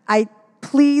 I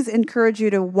please encourage you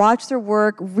to watch their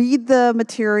work, read the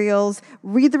materials,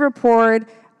 read the report,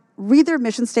 read their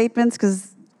mission statements,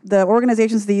 because the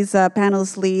organizations these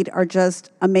panelists lead are just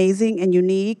amazing and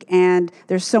unique, and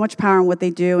there's so much power in what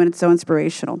they do, and it's so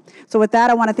inspirational. So with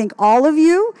that, I want to thank all of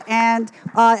you, and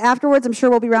afterwards, I'm sure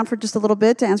we'll be around for just a little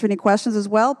bit to answer any questions as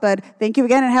well, but thank you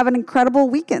again, and have an incredible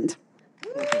weekend.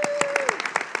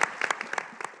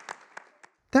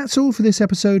 That's all for this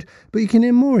episode, but you can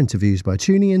hear more interviews by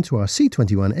tuning in to our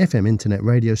C21 FM internet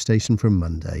radio station from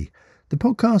Monday. The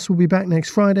podcast will be back next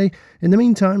Friday. In the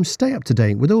meantime, stay up to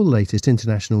date with all the latest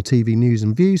international TV news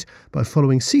and views by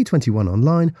following C21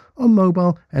 online, on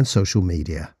mobile and social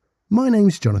media. My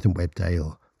name's Jonathan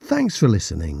Webdale. Thanks for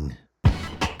listening.